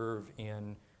to observe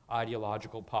in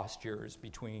ideological postures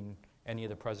between any of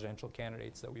the presidential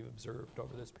candidates that we've observed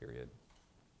over this period.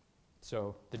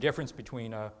 So the difference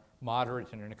between a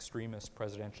moderate and an extremist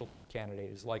presidential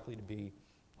candidate is likely to be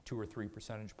 2 or 3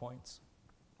 percentage points.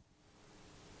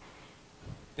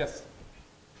 Yes?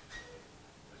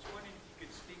 I was wondering if you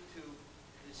could speak to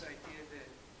this idea that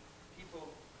people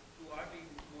who are being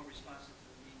more responsive to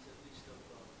the needs, at least of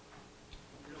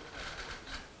middle class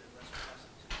voters, they're less responsive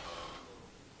to people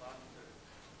bottom third,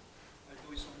 are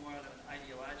doing so more out of an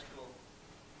ideological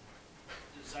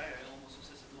desire, almost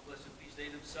as a noblesse oblige. They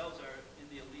themselves are in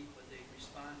the elite, but they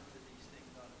respond to these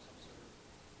things out of some sort of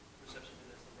perception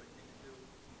that that's the right thing to do.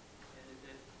 And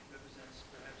that represents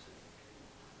perhaps a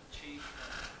change from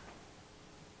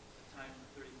a time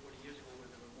 30, 40 years ago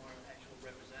where there were more actual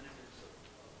representatives of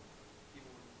people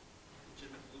with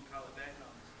legitimate blue-collar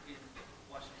backgrounds in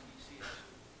Washington, D.C.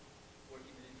 actually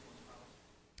working to influence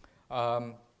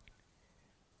policy.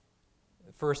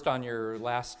 First, on your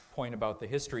last point about the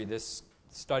history, this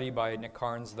study by Nick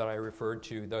Carnes that I referred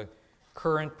to, the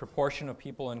current proportion of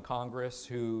people in Congress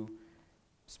who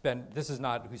spent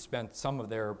some of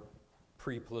their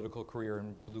pre-political career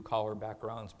in blue-collar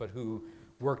backgrounds, but who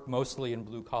worked mostly in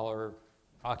blue-collar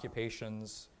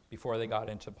occupations before they got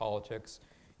into politics,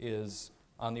 is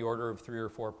on the order of 3 or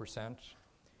 4%.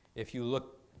 If you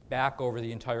look back over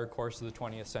the entire course of the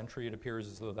 20th century, it appears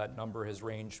as though that number has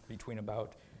ranged between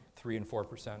about 3 and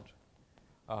 4%.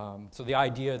 So the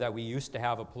idea that we used to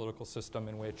have a political system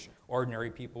in which ordinary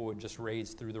people would just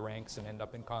raise through the ranks and end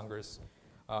up in Congress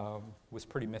was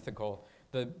pretty mythical.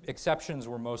 The exceptions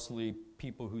were mostly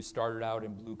people who started out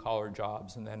in blue-collar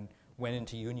jobs and then went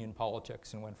into union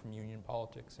politics and went from union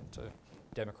politics into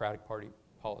Democratic Party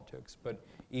politics. But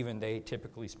even they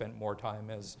typically spent more time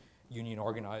as union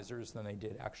organizers than they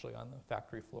did actually on the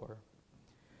factory floor.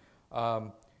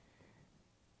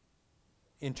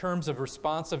 In terms of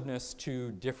responsiveness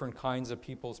to different kinds of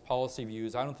people's policy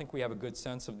views, I don't think we have a good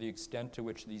sense of the extent to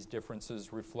which these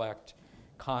differences reflect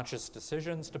conscious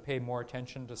decisions to pay more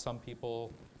attention to some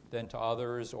people than to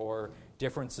others, or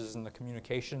differences in the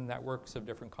communication networks of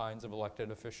different kinds of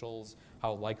elected officials,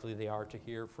 how likely they are to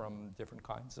hear from different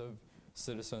kinds of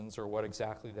citizens, or what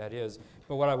exactly that is.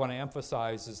 But what I want to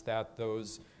emphasize is that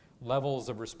those levels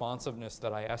of responsiveness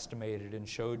that I estimated and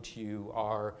showed to you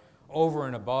are over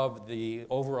and above the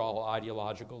overall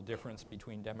ideological difference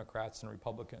between Democrats and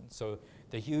Republicans. So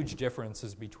the huge difference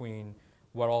is between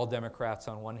what all Democrats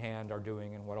on one hand are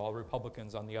doing and what all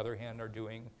Republicans on the other hand are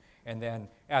doing. And then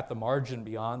at the margin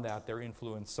beyond that, they're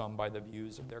influenced some by the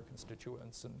views of their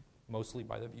constituents and mostly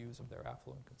by the views of their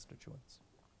affluent constituents.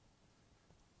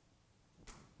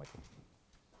 Michael.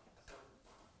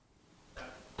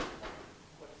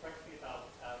 What strikes me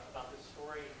about this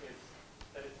story is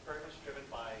that it's very much driven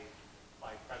by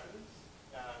presidents.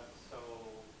 So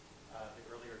the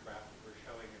earlier graph you were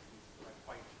showing is these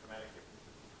quite dramatic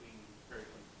differences between very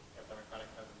Democratic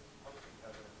presidents and Republican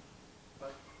presidents.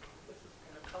 But this is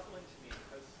kind of puzzling to me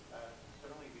because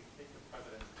generally we think of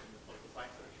presidents in the political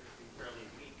science literature as being fairly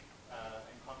weak,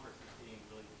 and Congress as being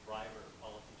really the driver of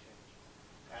policy change.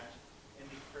 And in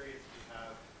these periods, we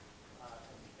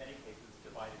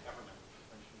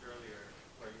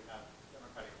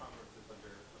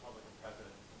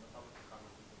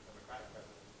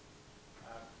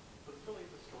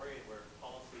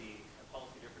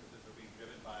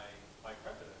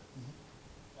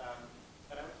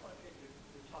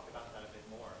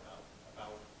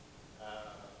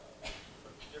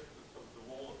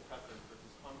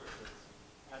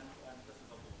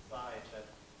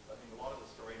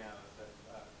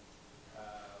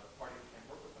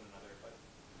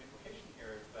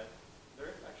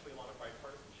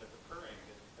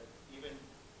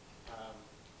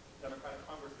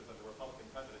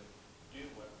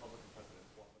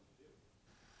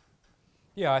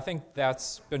Yeah, I think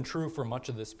that's been true for much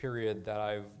of this period that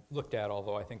I've looked at,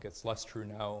 although I think it's less true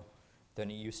now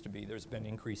than it used to be. There's been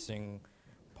increasing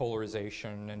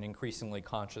polarization and increasingly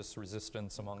conscious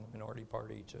resistance among the minority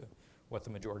party to what the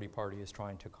majority party is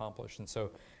trying to accomplish. And so,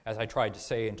 as I tried to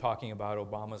say in talking about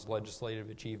Obama's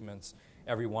legislative achievements,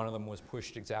 every one of them was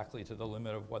pushed exactly to the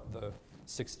limit of what the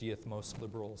 60th most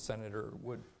liberal senator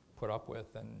would put up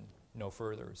with and no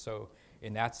further. So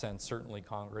in that sense, certainly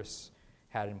Congress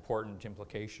had important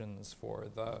implications for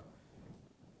the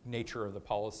nature of the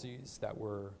policies that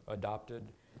were adopted.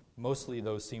 Mostly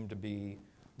those seem to be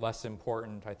less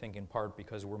important, I think in part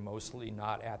because we're mostly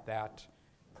not at that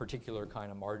particular kind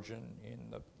of margin in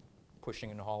the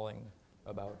pushing and hauling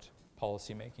about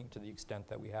policymaking to the extent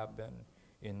that we have been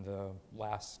in the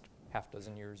last half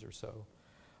dozen years or so.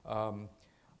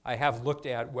 I have looked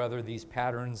at whether these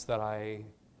patterns that I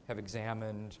have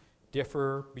examined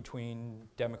differ between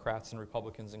Democrats and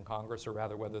Republicans in Congress, or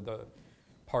rather whether the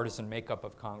partisan makeup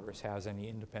of Congress has any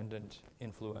independent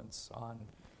influence on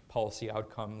policy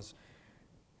outcomes.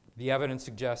 The evidence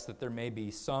suggests that there may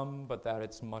be some, but that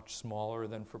it's much smaller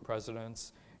than for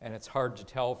presidents. And it's hard to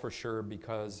tell for sure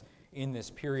because in this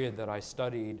period that I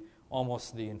studied,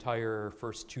 almost the entire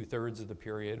first 2/3 of the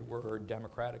period were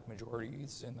Democratic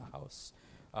majorities in the House.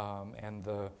 And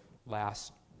the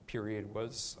last period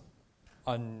was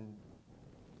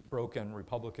unbroken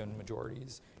Republican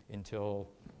majorities until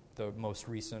the most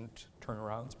recent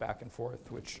turnarounds back and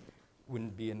forth, which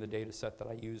wouldn't be in the data set that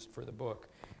I used for the book.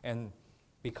 And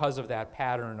because of that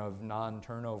pattern of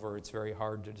non-turnover, it's very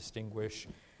hard to distinguish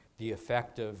the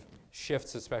effect of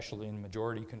shifts, especially in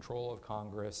majority control of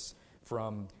Congress,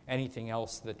 from anything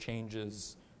else that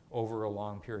changes over a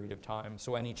long period of time.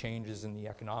 So any changes in the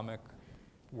economic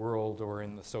world or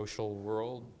in the social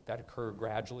world that occur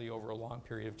gradually over a long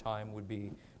period of time would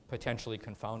be potentially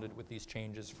confounded with these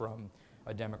changes from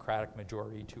a Democratic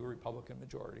majority to a Republican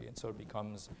majority. And so it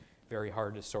becomes very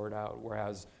hard to sort out.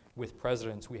 Whereas with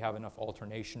presidents, we have enough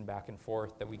alternation back and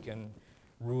forth that we can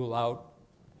rule out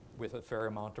with a fair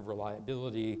amount of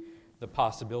reliability the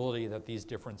possibility that these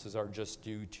differences are just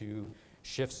due to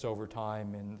shifts over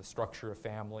time in the structure of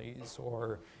families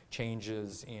or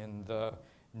changes in the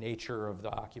nature of the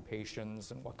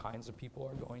occupations and what kinds of people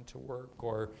are going to work,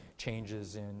 or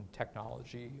changes in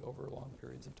technology over long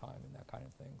periods of time and that kind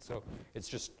of thing. So it's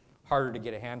just harder to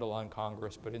get a handle on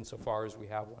Congress, but insofar as we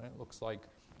have one, it looks like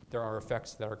there are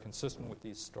effects that are consistent with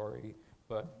this story,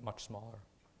 but much smaller.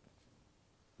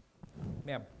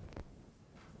 Ma'am.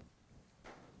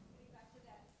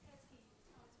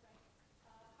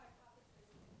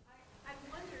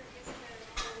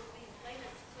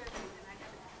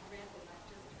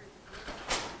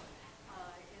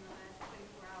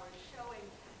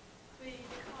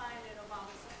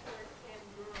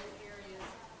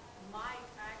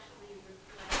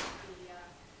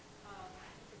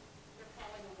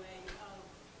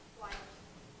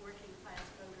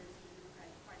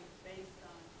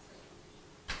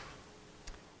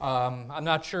 I'm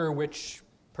not sure which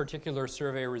particular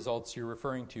survey results you're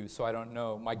referring to, so I don't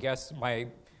know. My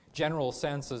general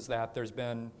sense is that there's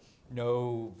been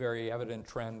no very evident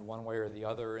trend one way or the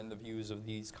other in the views of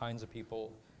these kinds of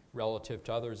people relative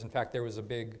to others. In fact, there was a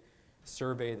big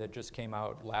survey that just came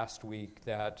out last week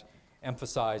that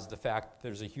emphasized the fact that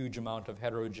there's a huge amount of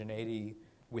heterogeneity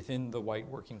within the white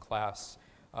working class,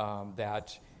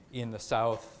 that in the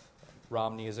South,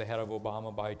 Romney is ahead of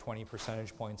Obama by 20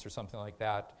 percentage points or something like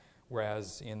that,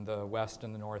 whereas in the West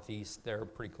and the Northeast, they're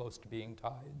pretty close to being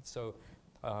tied. So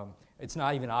it's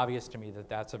not even obvious to me that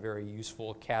that's a very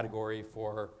useful category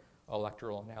for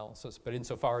electoral analysis, but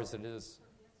insofar as it is.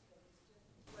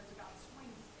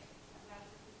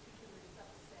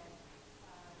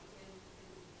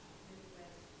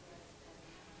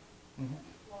 Mm-hmm.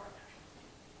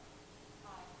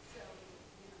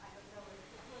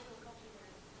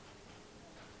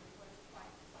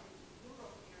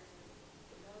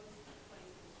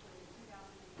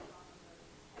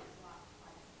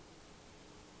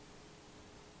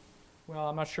 Well,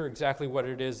 I'm not sure exactly what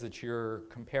it is that you're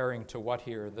comparing to what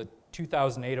here. The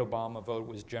 2008 Obama vote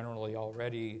was generally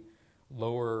already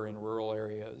lower in rural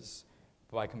areas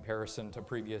by comparison to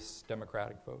previous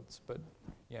Democratic votes. But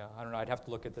yeah, I don't know. I'd have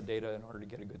to look at the data in order to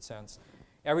get a good sense.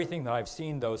 Everything that I've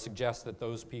seen, though, suggests that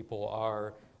those people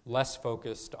are less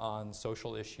focused on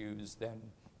social issues than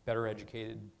better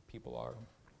educated people are.